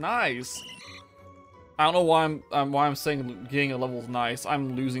 nice, nice. I don't know why I'm saying getting a level is nice.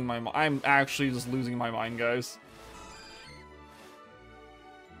 I'm losing my mind. I'm actually just losing my mind, guys.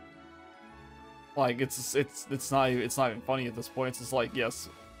 Like it's not even funny at this point. It's just like, yes,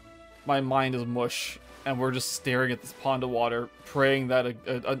 my mind is mush, and we're just staring at this pond of water, praying that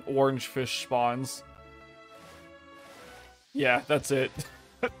an orange fish spawns. Yeah, that's it.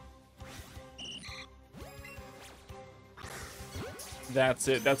 That's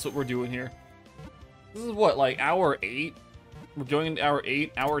it. That's what we're doing here. This is what, like hour 8? We're going into hour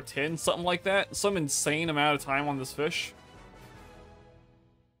 8, hour 10, something like that. Some insane amount of time on this fish.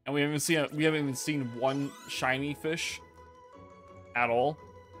 And we haven't even seen one shiny fish at all.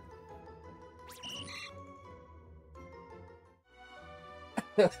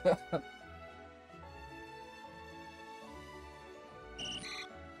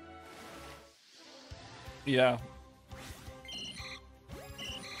 Yeah.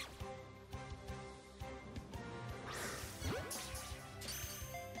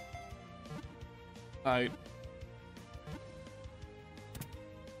 Alright.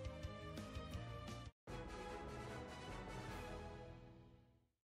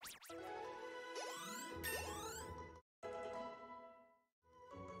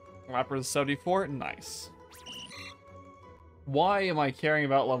 Rapper's 74, nice. Why am I caring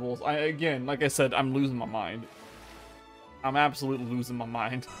about levels? Again, like I said, I'm losing my mind. I'm absolutely losing my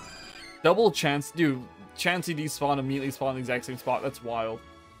mind. Double chance, dude. Chansey despawn immediately spawn in the exact same spot. That's wild.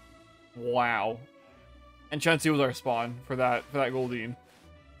 Wow. And Chansey was our spawn for that Goldeen.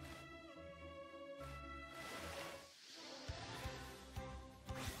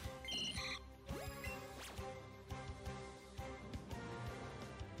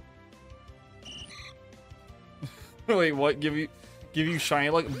 Wait, what? Give you shiny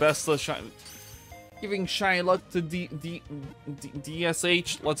luck? Best of shiny. Giving shiny luck to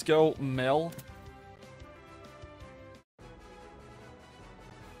DSH. Let's go, Mel.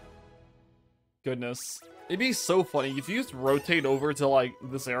 Goodness. It'd be so funny if you just rotate over to like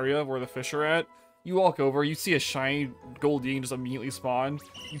this area where the fish are at. You walk over, you see a shiny Goldeen just immediately spawn.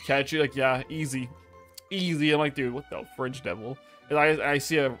 You catch it, like, yeah, easy. Easy. I'm like, dude, what the fridge devil? And I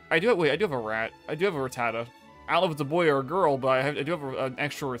see a... I do have a rat. I do have a Rattata. I don't know if it's a boy or a girl, but I do have an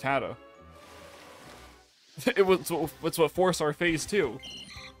extra Rattata. It's what forced our phase 2.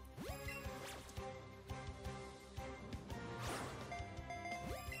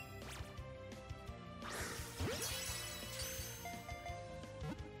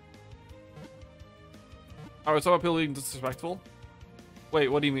 Oh, it's about people being disrespectful? Wait,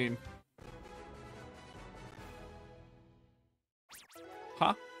 what do you mean?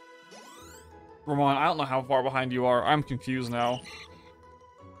 Huh? Ramon, I don't know how far behind you are. I'm confused now.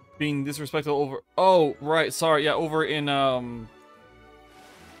 Being disrespectful over... Oh, right, sorry, yeah, over in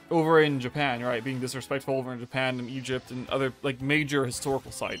Japan, right? Being disrespectful over in Japan and Egypt and other, like, major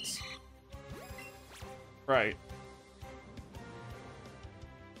historical sites. Right.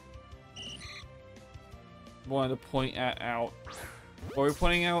 Wanted to point out. What are we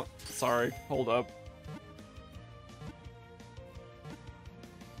pointing out? Sorry, hold up.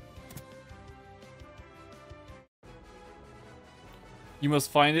 You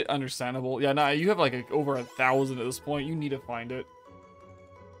must find it. Understandable. Yeah, nah, you have like over 1,000 at this point. You need to find it.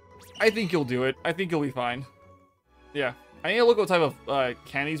 I think you'll do it. I think you'll be fine. Yeah. I need to look what type of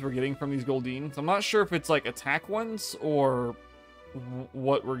candies we're getting from these Goldeens. I'm not sure if it's like attack ones or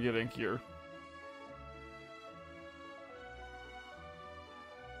what we're getting here.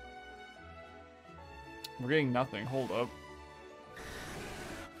 We're getting nothing. Hold up.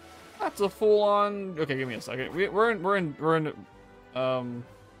 That's a full-on... Okay, give me a second. We're in...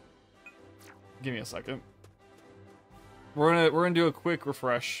 Give me a second. We're gonna do a quick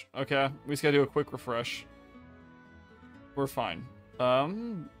refresh. Okay, we just gotta do a quick refresh. We're fine. I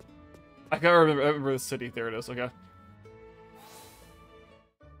can't remember the city. There it is. Okay.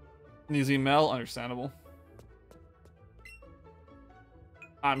 Needs email. Understandable.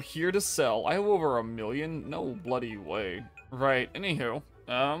 I'm here to sell. I have over 1 million. No bloody way. Right. Anywho,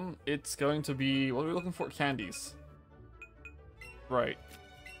 it's going to be... What are we looking for? Candies. Right.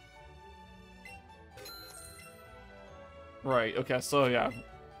 Right, okay, so yeah.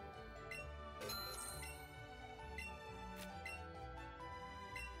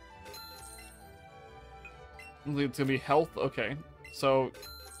 It's gonna be health, okay. So...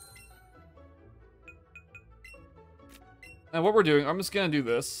 And what we're doing, I'm just gonna do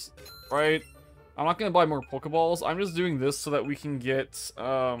this, right? I'm not gonna buy more Pokeballs, I'm just doing this so that we can get,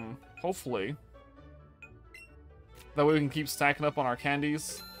 hopefully... That way we can keep stacking up on our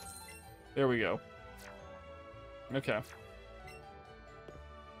candies. There we go. Okay.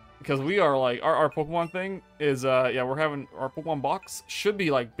 Because we are like, our Pokemon thing is, yeah, we're having, our Pokemon box should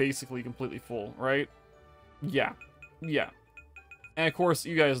be like basically completely full, right? Yeah. Yeah. And of course,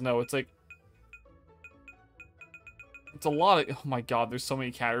 you guys know, it's like, it's a lot of, oh my god, there's so many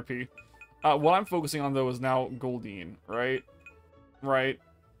Caterpie. What I'm focusing on though is now Goldeen, right? Right.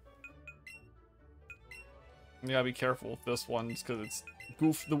 You gotta be careful with this one, because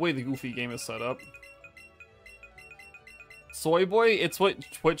it's the way the Goofy game is set up. Soy Boy, it's what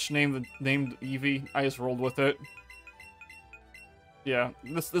Twitch named Eevee. I just rolled with it. Yeah,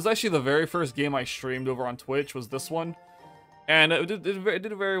 this is actually the very first game I streamed over on Twitch. Was this one, and it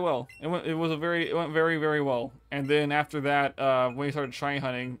did very well. It went very very well. And then after that, when we started shiny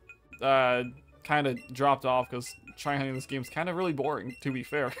hunting, kind of dropped off because shiny hunting in this game is kind of really boring, to be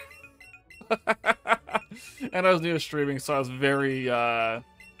fair. And I was new to streaming, so I was very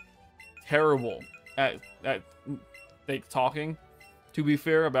terrible at like talking, to be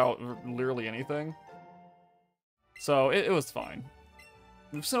fair, about literally anything. So it was fine.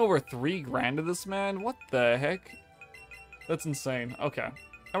 We've sent over 3 grand to this man. What the heck? That's insane. Okay,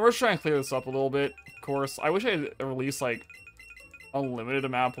 and we're just trying to clear this up a little bit. Of course, I wish I had released like unlimited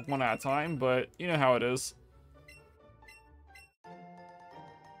amount of Pokemon at a time, but you know how it is.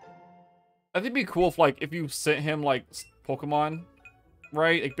 I think it'd be cool if, like, if you sent him, like, Pokemon,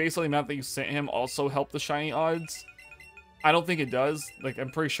 right? Like, basically the amount that you sent him also helped the shiny odds. I don't think it does. Like, I'm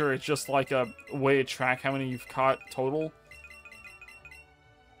pretty sure it's just, like, a way to track how many you've caught total.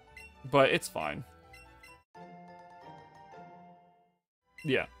 But it's fine.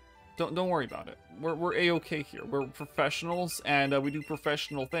 Yeah. Don't worry about it. We're A-okay here. We're professionals, and we do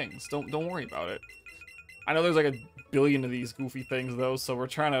professional things. Don't worry about it. I know there's, like, 1 billion of these goofy things, though, so we're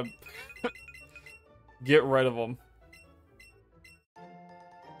trying to get rid of them.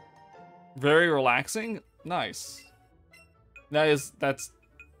 Very relaxing? Nice. That's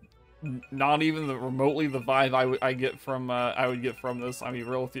not even remotely the vibe I would get from this. I'll be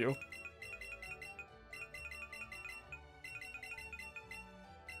real with you.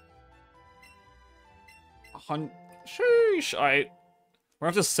 Sheesh. We're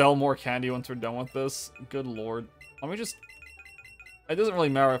gonna have to sell more candy once we're done with this. Good lord. Let me just... It doesn't really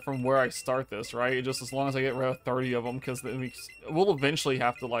matter from where I start this, right? Just as long as I get rid of 30 of them, because then we'll eventually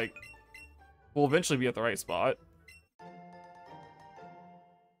have to, like... We'll eventually be at the right spot.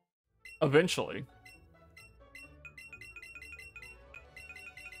 Eventually.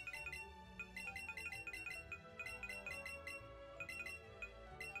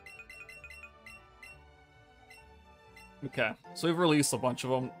 Okay, so we've released a bunch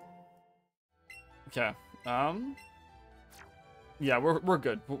of them. Okay, yeah, we're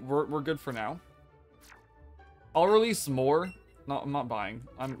good. We're good for now. I'll release more. No, I'm not buying.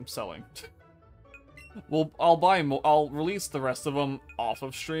 I'm selling. I'll buy more. I'll release the rest of them off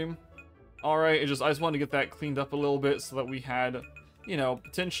of stream. All right, I just wanted to get that cleaned up a little bit so that we had, you know,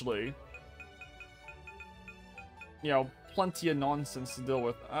 potentially, you know, plenty of nonsense to deal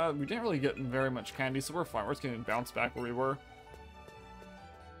with. We didn't really get very much candy, so we're fine. We're just gonna bounce back where we were.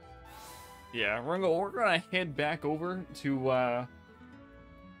 Yeah, we're gonna head back over to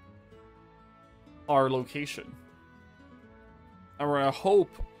our location. And we're gonna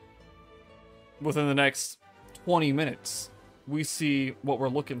hope within the next 20 minutes we see what we're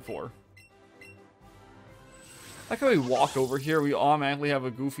looking for. Like how we walk over here, we automatically have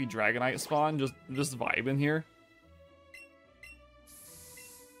a goofy Dragonite spawn, just vibing here.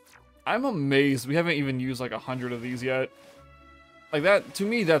 I'm amazed we haven't even used like 100 of these yet. Like that, to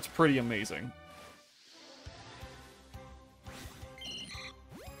me, that's pretty amazing.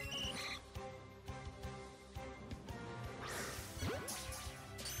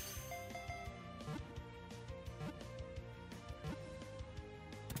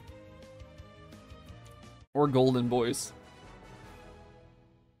 Or golden boys.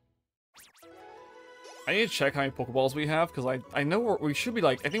 I need to check how many Pokeballs we have, because I know we should be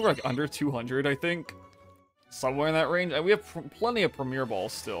like, I think we're like under 200, I think. Somewhere in that range. And we have plenty of Premier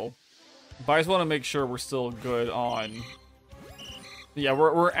Balls still. But I just want to make sure we're still good on... Yeah,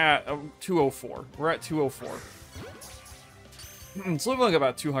 we're at 204. We're at 204. So we've only got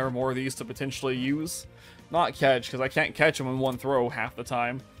about 200 more of these to potentially use. Not catch, because I can't catch them in one throw half the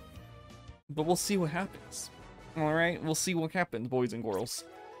time. But we'll see what happens. Alright, we'll see what happens, boys and girls.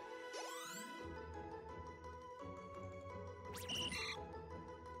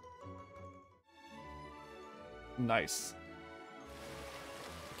 Nice.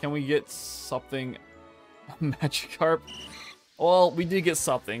 Can we get something? Magikarp? Well, we did get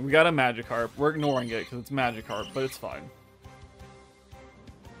something. We got a Magikarp. We're ignoring it because it's Magikarp, but it's fine.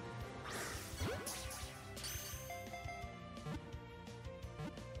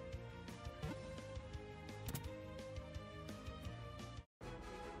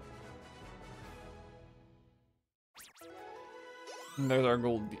 And there's our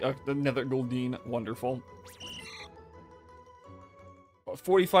another Goldeen. Wonderful.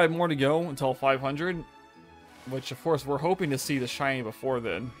 45 more to go until 500, which of course we're hoping to see the shiny before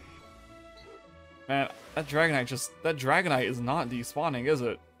then. Man, that Dragonite is not despawning, is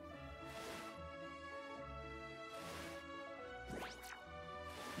it?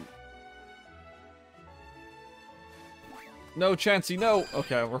 No, Chansey, no!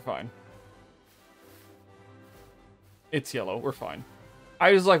 Okay, we're fine. It's yellow, we're fine.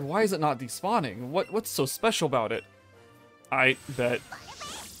 I was like, why is it not despawning? What's so special about it? I bet.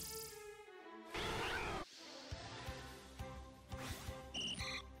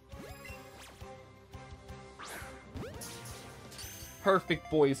 Perfect,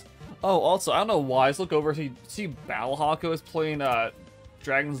 boys. Oh, also, I don't know why. Let's look over. See Battlehawko is playing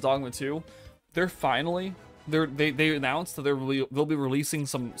Dragon's Dogma 2. They're finally... They announced that they'll be releasing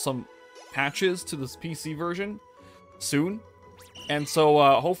some patches to this PC version soon. And so,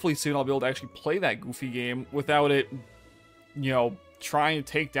 hopefully soon I'll be able to actually play that goofy game without it, you know, trying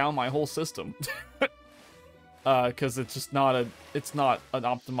to take down my whole system. Because it's just not an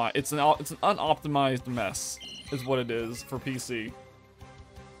optimized... It's an unoptimized mess, is what it is for PC.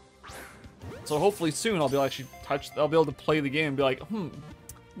 So hopefully soon I'll be able to actually I'll be able to play the game and be like,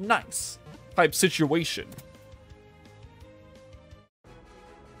 nice type situation.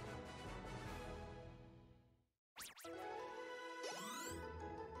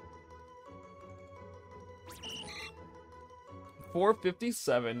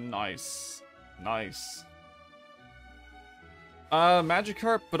 $457, nice. Nice.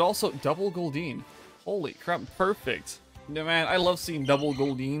 Magikarp, but also double Goldeen. Holy crap, perfect. No, man, I love seeing double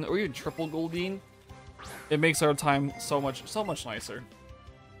Goldeen, or even triple Goldeen. It makes our time so much nicer.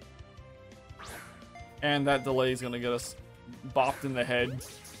 And that delay is gonna get us bopped in the head.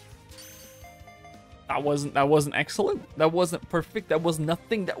 That wasn't excellent. That wasn't perfect. That was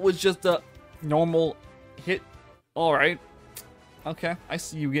nothing. That was just a normal hit. All right. Okay, I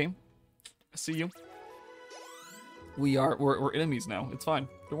see you, game. I see you. We're enemies now. It's fine.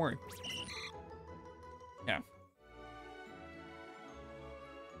 Don't worry. Yeah.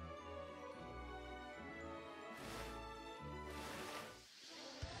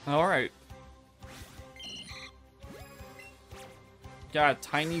 All right. Got a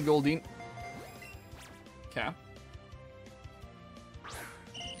tiny Goldeen. Okay.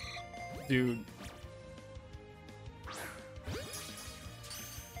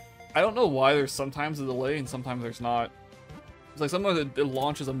 I don't know why there's sometimes a delay and sometimes there's not. It's like sometimes it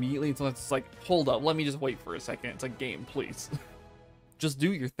launches immediately and sometimes it's like, hold up, let me just wait for a second. It's like, game, please. Just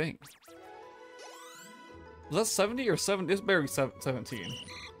do your thing. Was that 70 or 70? It's barely 17.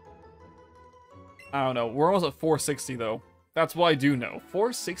 I don't know. We're almost at 460 though. That's what I do know.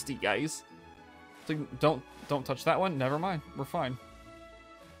 460, guys. So don't touch that one. Never mind. We're fine.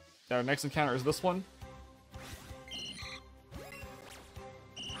 Our next encounter is this one.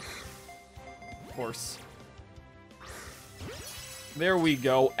 Of course. There we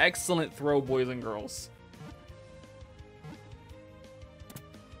go. Excellent throw, boys and girls.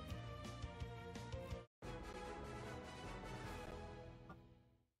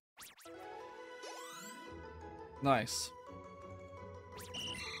 Nice.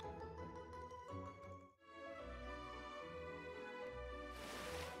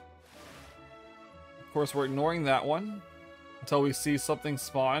 Of course, we're ignoring that one until we see something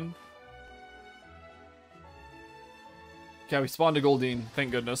spawn. Okay, we spawned a Goldeen,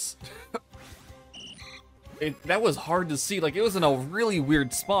 thank goodness. That was hard to see, like it was in a really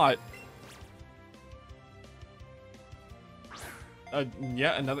weird spot.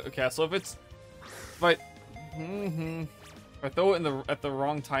 Yeah, another. Okay, so if it's, if I throw it in at the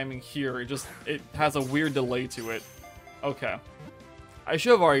wrong timing here, it has a weird delay to it. Okay, I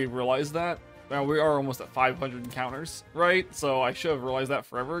should have already realized that. Now we are almost at 500 encounters, right? So I should have realized that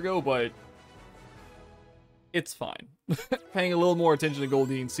forever ago, but it's fine. Paying a little more attention to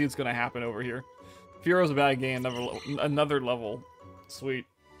Goldeen, see what's gonna happen over here. Furo's a bad game, another level. Sweet.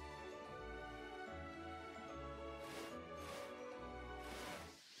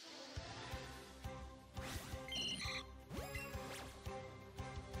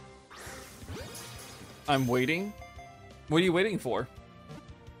 I'm waiting. What are you waiting for?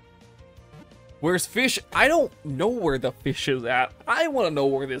 Where's fish? I don't know where the fish is at. I want to know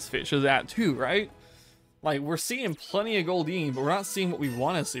where this fish is at too, right? Like, we're seeing plenty of Goldeen, but we're not seeing what we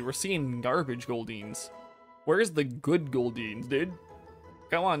want to see. We're seeing garbage Goldeens. Where's the good Goldeens, dude?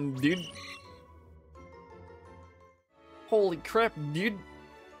 Come on, dude. Holy crap, dude.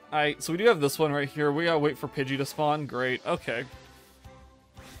 Alright, so we do have this one right here. We gotta wait for Pidgey to spawn. Great, okay.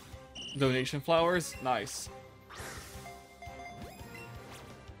 Donation flowers? Nice.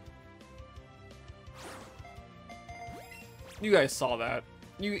 You guys saw that.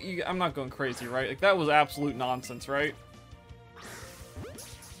 I'm not going crazy, right? Like, that was absolute nonsense, right?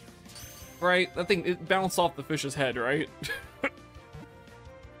 Right? That thing, it bounced off the fish's head, right?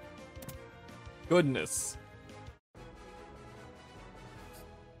 Goodness.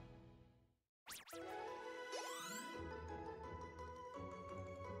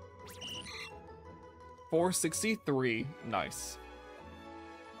 $463. Nice.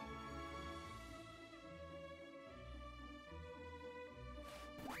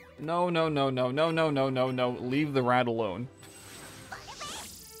 No. Leave the rat alone.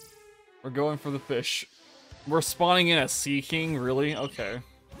 We're going for the fish. We're spawning in a Sea King, really? Okay.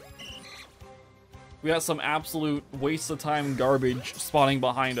 We got some absolute waste of time garbage spawning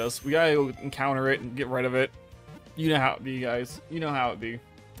behind us. We gotta go encounter it and get rid of it. You know how it be, guys. You know how it be.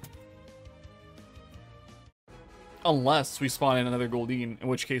 Unless we spawn in another Goldeen, in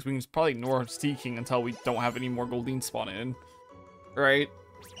which case we can probably ignore Sea King until we don't have any more Goldeen spawn in. Right?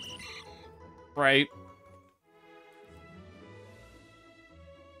 Right?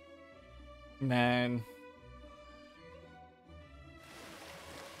 Man.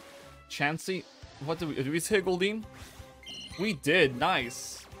 Chansey? What did we say Goldeen? We did,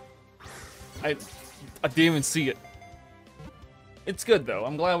 nice. I didn't even see it. It's good though.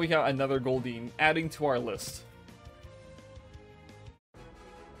 I'm glad we got another Goldeen adding to our list.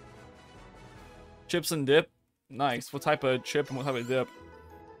 Chips and dip? Nice. What type of chip and what type of dip?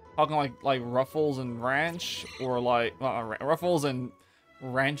 Talking like Ruffles and ranch, or like Ruffles and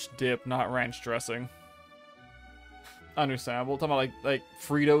ranch dip, not ranch dressing. Understandable. Talking about like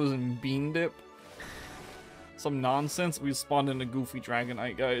Fritos and bean dip. Some nonsense. We spawned in a goofy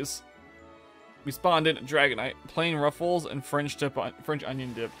Dragonite, guys. We spawned in a Dragonite, plain Ruffles and French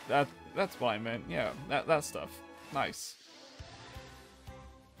onion dip. That's what I meant. Yeah, that stuff. Nice.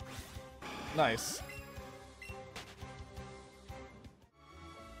 Nice.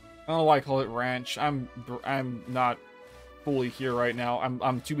 I don't know why I call it ranch. I'm not fully here right now.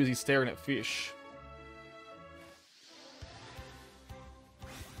 I'm too busy staring at fish.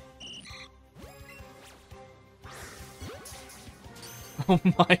 Oh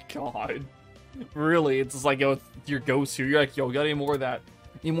my god. Really? It's just like, yo, it's your go-to. You're like, yo, got any more of that?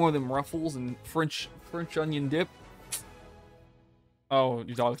 Any more of them Ruffles and French onion dip? Oh,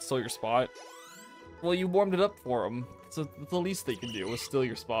 your dog stole your spot? Well, you warmed it up for them. So the least they can do is steal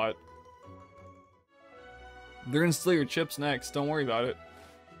your spot. They're gonna steal your chips next. Don't worry about it.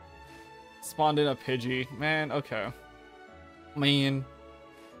 Spawned in a Pidgey. Man, okay. Man.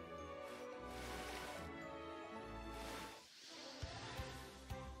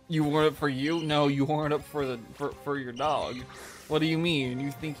 You warmed up for you? No, you warmed up for for your dog. What do you mean?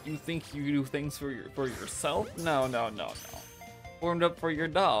 You think you do things for yourself? No. Warmed up for your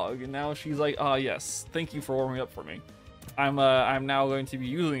dog, and now she's like, ah, yes, thank you for warming up for me. I'm now going to be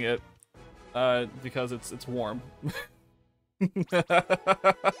using it, because it's warm.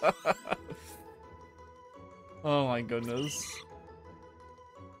 Oh my goodness.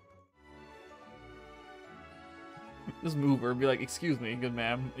 Just move her and be like, excuse me, good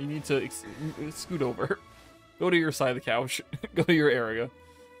ma'am, you need to scoot over. Go to your side of the couch. Go to your area.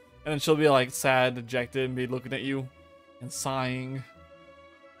 And then she'll be like sad, dejected, and be looking at you and sighing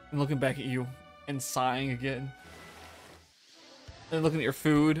and looking back at you and sighing again and looking at your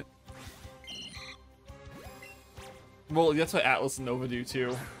food. Well, that's what Atlas and Nova do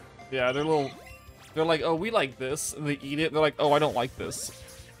too. Yeah, they're like, oh, we like this, and they eat it. They're like, oh, I don't like this,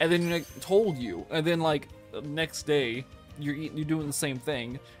 and then like told you, and then like the next day you're doing the same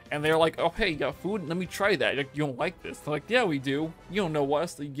thing, and they're like, oh, hey, you got food? Let me try that. Like, you don't like this? They're like, yeah, we do. You don't know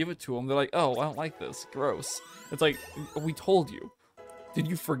us. So you give it to them. They're like, oh, I don't like this. Gross. It's like, we told you. Did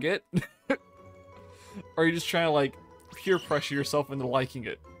you forget? Or are you just trying to like peer pressure yourself into liking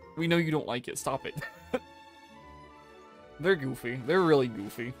it? We know you don't like it. Stop it. They're goofy. They're really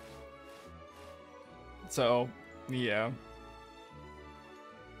goofy. So, yeah.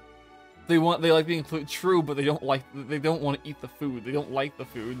 They like being included, true, but they don't want to eat the food. They don't like the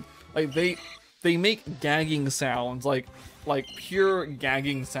food. Like they make gagging sounds, like pure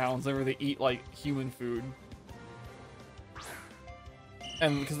gagging sounds whenever they eat like human food.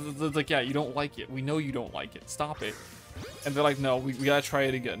 And because it's like, yeah, you don't like it. We know you don't like it. Stop it. And they're like, no, we gotta try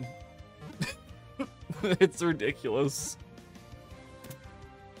it again. It's ridiculous.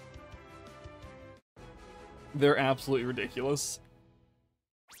 They're absolutely ridiculous.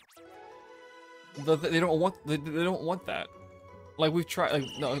 They don't want that. Like, we've tried, like,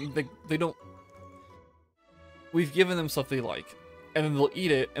 no, they don't. We've given them stuff they like, and then they'll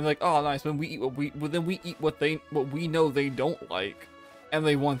eat it, and like, oh, nice. When we eat then we eat what we know they don't like, and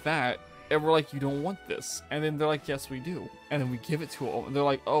they want that, and we're like, you don't want this, and then they're like, yes, we do, and then we give it to them, and they're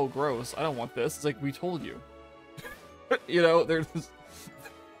like, oh, gross, I don't want this. It's like, we told you. You know, they're just,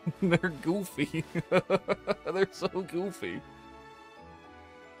 they're goofy. They're so goofy.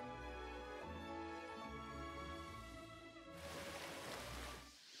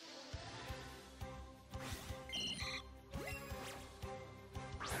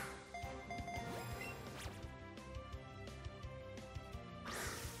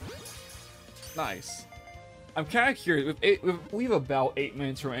 Nice. I'm kind of curious. We have about 8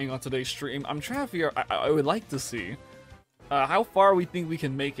 minutes remaining on today's stream. I'm trying to figure out. I would like to see how far we think we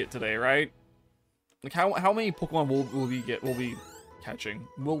can make it today, right? Like how many Pokemon will we catching?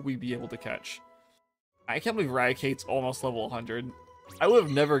 Will we be able to catch? I can't believe Raticate's almost level 100. I would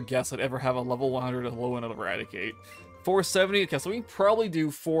have never guessed I'd ever have a level 100 at the low end of Eradicate. 470. Okay, so we probably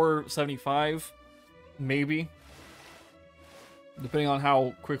do 475, maybe. Depending on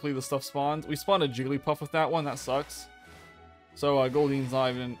how quickly the stuff spawns. We spawned a Jigglypuff with that one, that sucks. So Goldeen's not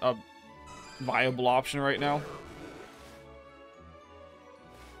even a viable option right now.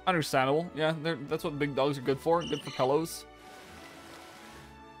 Understandable, yeah, that's what big dogs are good for pillows.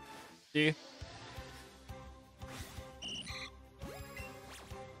 Yeah.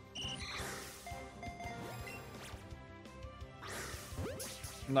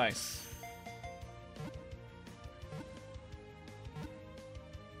 Nice.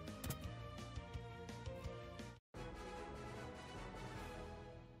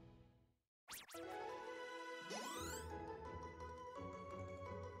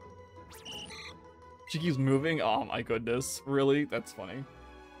 She keeps moving? Oh my goodness. Really? That's funny.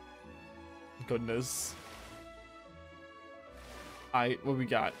 Goodness. What we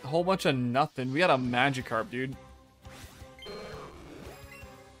got? A whole bunch of nothing. We got a Magikarp, dude.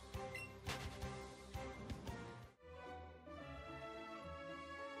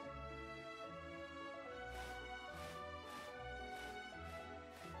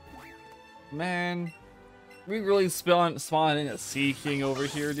 Man. We really spawning a Sea King over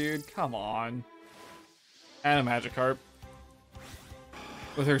here, dude. Come on. And a Magikarp.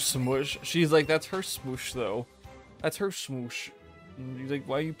 With her smoosh. She's like, that's her smoosh, though. That's her smoosh. And he's like,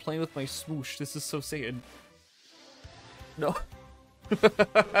 why are you playing with my smoosh? This is so sad. No.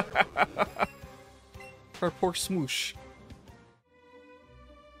 Her poor smoosh.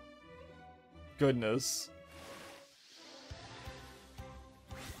 Goodness.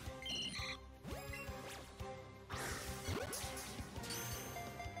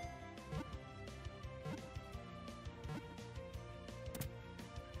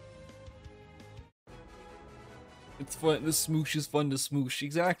 It's fun. This smoosh is fun to smoosh.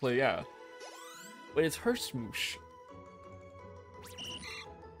 Exactly, yeah. But it's her smoosh.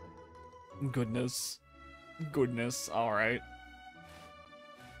 Goodness. Goodness. Alright.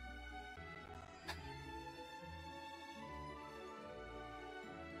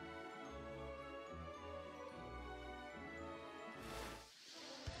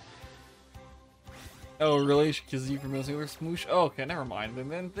 Oh, really? Because you from messing with her smoosh? Oh, okay, never mind.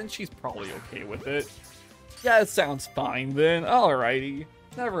 Then she's probably okay with it. Yeah, it sounds fine then. Alrighty.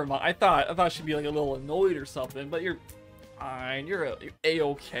 Never mind. I thought she'd be like a little annoyed or something, but you're fine. You're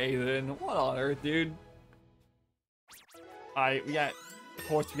a-okay then. What on earth, dude? We got, of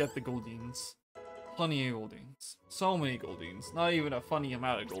course, we got the Goldeens. Plenty of Goldeens. So many Goldeens. Not even a funny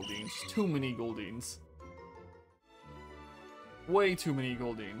amount of Goldeens. Too many Goldeens. Way too many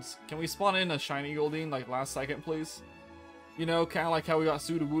Goldeens. Can we spawn in a Shiny Goldeen like last second, please? You know, kind of like how we got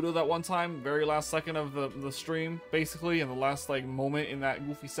Sudowoodo that one time, very last second of the stream, basically, in the last, like, moment in that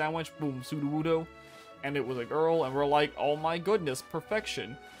Goofy sandwich, boom, Sudowoodo, and it was a girl, and we're like, oh my goodness,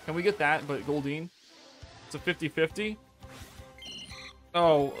 perfection. Can we get that, but Goldeen? It's a 50-50?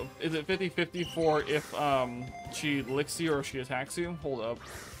 Oh, is it 50-50 for if, she licks you or she attacks you? Hold up.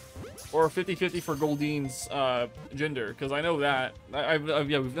 Or 50-50 for Goldeen's, gender, because I know that.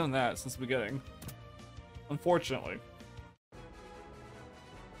 Yeah, we've done that since the beginning. Unfortunately.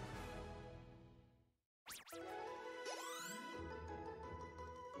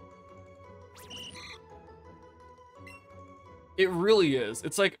 It really is.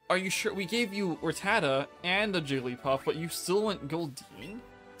 It's like, are you sure? We gave you Rattata and a Jigglypuff, but you still went Goldeen?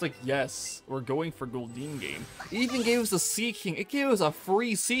 It's like, yes, we're going for Goldeen game. It even gave us a Seaking. It gave us a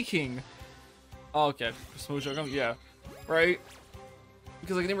free Seaking. Oh, okay, Smooch, yeah, right?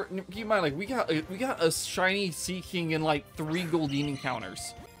 Because like, keep in mind, like we got a shiny Seaking in like 3 Goldeen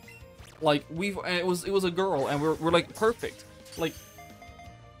encounters. Like and it was a girl, and we're like perfect. Like,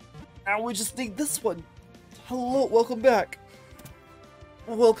 and we just need this one. Hello, welcome back.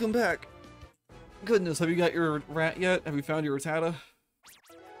 Welcome back. Goodness, have you got your rat yet? Have you found your Rattata?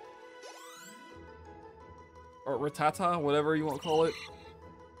 Or Rattata, whatever you want to call it.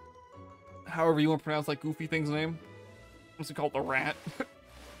 However you want to pronounce like Goofy thing's name. What's it called? The rat?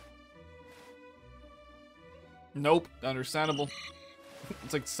 Nope, understandable.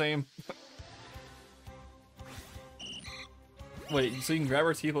 It's like the same. Wait, so you can grab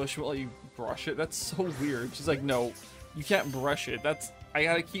her teeth but she won't let you brush it? That's so weird. She's like, no, you can't brush it. I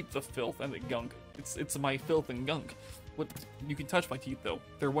gotta keep the filth and the gunk. It's my filth and gunk. What? You can touch my teeth though.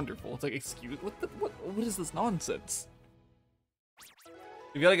 They're wonderful. It's like, excuse, what is this nonsense?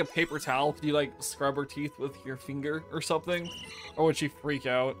 If you got like a paper towel, could you like scrub her teeth with your finger or something? Or would she freak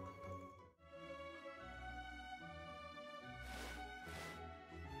out?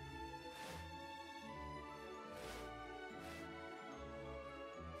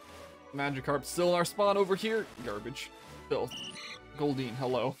 Magikarp still in our spawn over here. Garbage. Filth. Goldeen,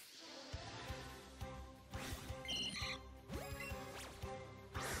 hello.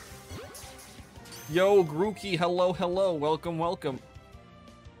 Yo, Grookey, hello, hello. Welcome, welcome.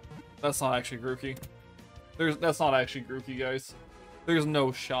 That's not actually Grookey. That's not actually Grookey, guys. There's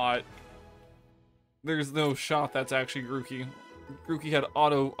no shot. There's no shot that's actually Grookey. Grookey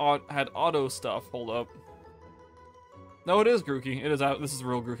had auto stuff. Hold up. No, it is Grookey. It is out. This is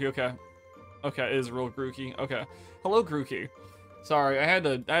real Grookey. Okay. Okay, it is real Grookey. Okay. Hello, Grookey. Sorry, I had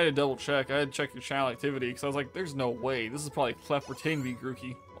to double check. I had to check your channel activity because I was like, there's no way. This is probably Clef pretending to be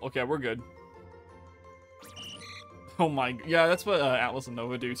Grookey. Okay, we're good. Oh my, yeah, that's what Atlas and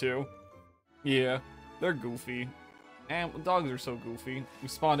Nova do too. Yeah, they're goofy. And dogs are so goofy. We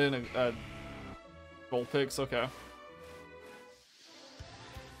spawned in a Vulpix, okay.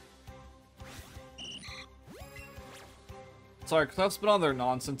 Sorry, Clef's been on their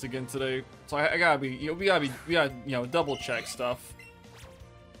nonsense again today, so I gotta be, we gotta, you know, double check stuff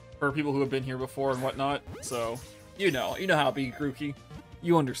for people who have been here before and whatnot. So, you know how to be Grookey.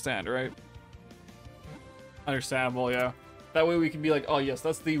 You understand, right? Understandable, yeah. That way we can be like, oh yes,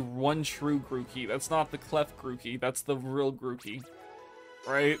 that's the one true Grookey. That's not the Clef Grookey. That's the real Grookey,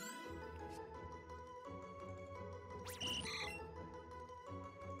 right?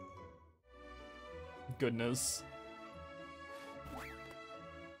 Goodness.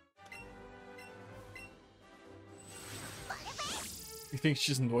 You think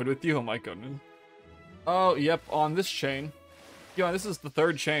she's annoyed with you? Oh my goodness. Oh, yep, on this chain. Yeah, this is the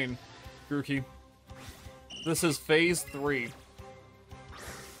 3rd chain. Grookey. This is phase 3.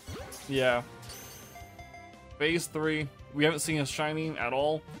 Yeah. Phase 3. We haven't seen a shiny at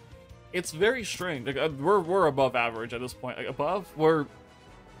all. It's very strange. Like, we're above average at this point. Like, above? We're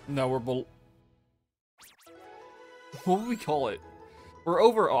below. What would we call it? We're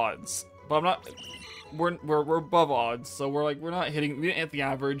over odds, but I'm not. We're above odds, so we're not hitting. We didn't hit the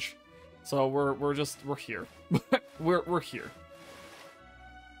average, so we're here. we're here.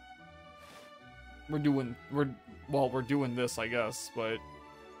 We're doing this, I guess. But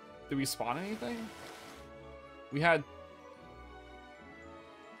did we spawn anything? We had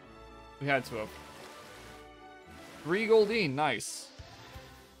to have 3 Goldeen. Nice.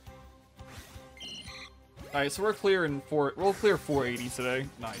 Alright, so we'll clear 480 today.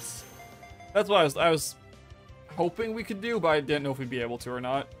 Nice. That's what I was hoping we could do, but I didn't know if we'd be able to or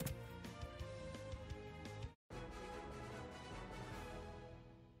not.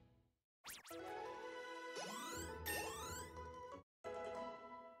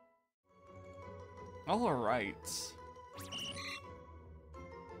 Alright.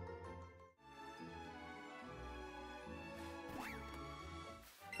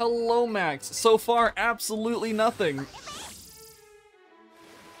 Hello, Max. So far, absolutely nothing.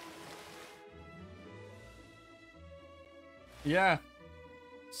 Yeah.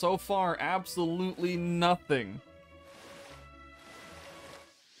 So far, absolutely nothing.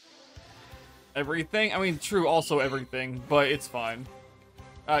 Everything? I mean, true, also everything, but it's fine.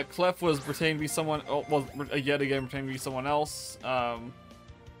 Clef was pretending to be someone, yet again pretending to be someone else.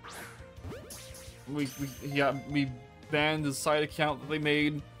 We banned the side account that they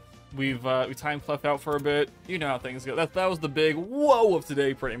made. We timed Clef out for a bit. You know how things go. That was the big whoa of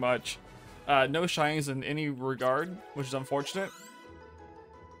today, pretty much. No shinies in any regard, which is unfortunate.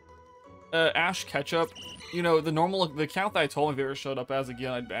 Ash Ketchup, you know, the account that I told him if they ever showed up as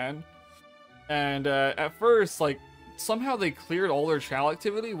again, I'd ban. And at first, like, somehow they cleared all their channel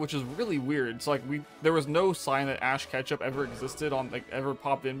activity, which is really weird. So like there was no sign that Ash Ketchup ever existed ever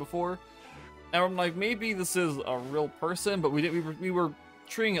popped in before. And I'm like, maybe this is a real person, but we were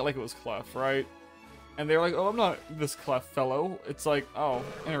treating it like it was Clef, right? And they're like, oh, I'm not this Clef fellow. It's like, oh,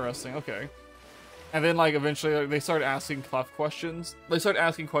 interesting, okay. And then like eventually they started asking Clef questions. They started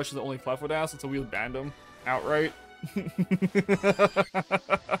asking questions that only Clef would ask, and so we banned them outright.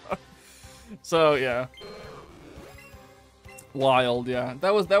 So yeah. Wild, yeah.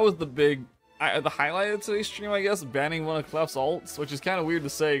 That was the big, the highlight of today's stream, I guess, banning one of Clef's ults, which is kind of weird to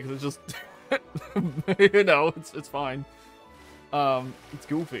say because it's just, you know, it's fine. It's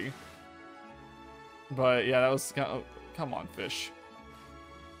goofy. But yeah, that was kind of, come on, fish.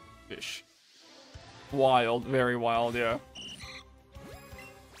 Fish. Wild, very wild, yeah.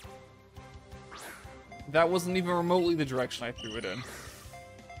 That wasn't even remotely the direction I threw it in.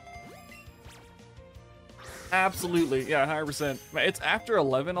 Absolutely, yeah, 100%. It's after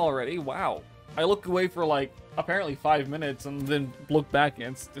 11 already? Wow. I look away for like, apparently 5 minutes and then look back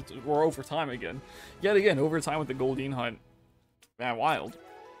and we're over time again. Yet again, overtime with the Goldeen Hunt. Man, wild.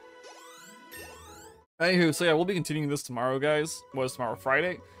 Anywho, so yeah, we'll be continuing this tomorrow, guys. What is tomorrow?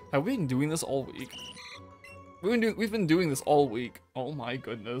 Friday? Have we been doing this all week? We've been doing this all week. Oh my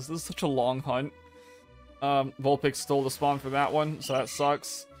goodness, this is such a long hunt. Vulpix stole the spawn for that one, so that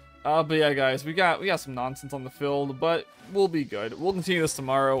sucks. But yeah, guys, we got some nonsense on the field, but we'll be good. We'll continue this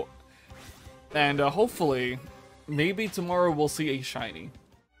tomorrow, and hopefully, maybe tomorrow we'll see a shiny.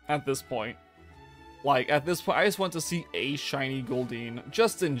 At this point, like at this point, I just want to see a shiny Goldeen,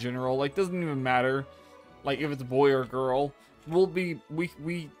 just in general. Like, doesn't even matter, like if it's a boy or girl. We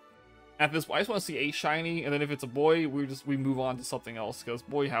at this point, I just want to see a shiny, and then if it's a boy, we move on to something else. Because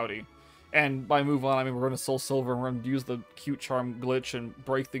boy howdy. And by move on, I mean we're going to Soul Silver and we're going to use the cute charm glitch and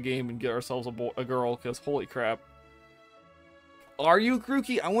break the game and get ourselves a girl, because holy crap. Are you,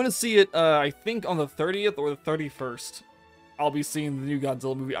 Grookey? I want to see it, I think on the 30th or the 31st. I'll be seeing the new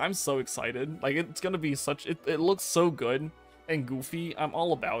Godzilla movie. I'm so excited. Like, it's going to be such... It looks so good and goofy. I'm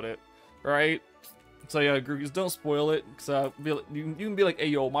all about it, right? So yeah, Grookies, don't spoil it. Cause, you can be like, hey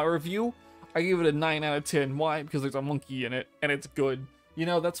yo, my review, I give it a 9 out of 10. Why? Because there's a monkey in it, and it's good. You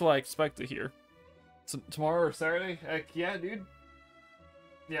know, that's what I expect to hear. So, tomorrow or Saturday? Heck yeah, dude.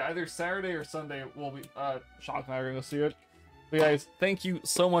 Yeah, either Saturday or Sunday we'll be, Shock and I are gonna go see it. But guys, thank you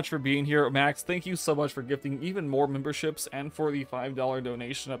so much for being here. Max, thank you so much for gifting even more memberships and for the $5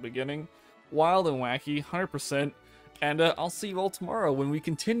 donation at the beginning. Wild and wacky, 100%. And I'll see you all tomorrow when we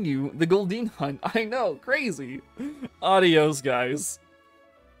continue the Goldeen Hunt. I know, crazy. Adios, guys.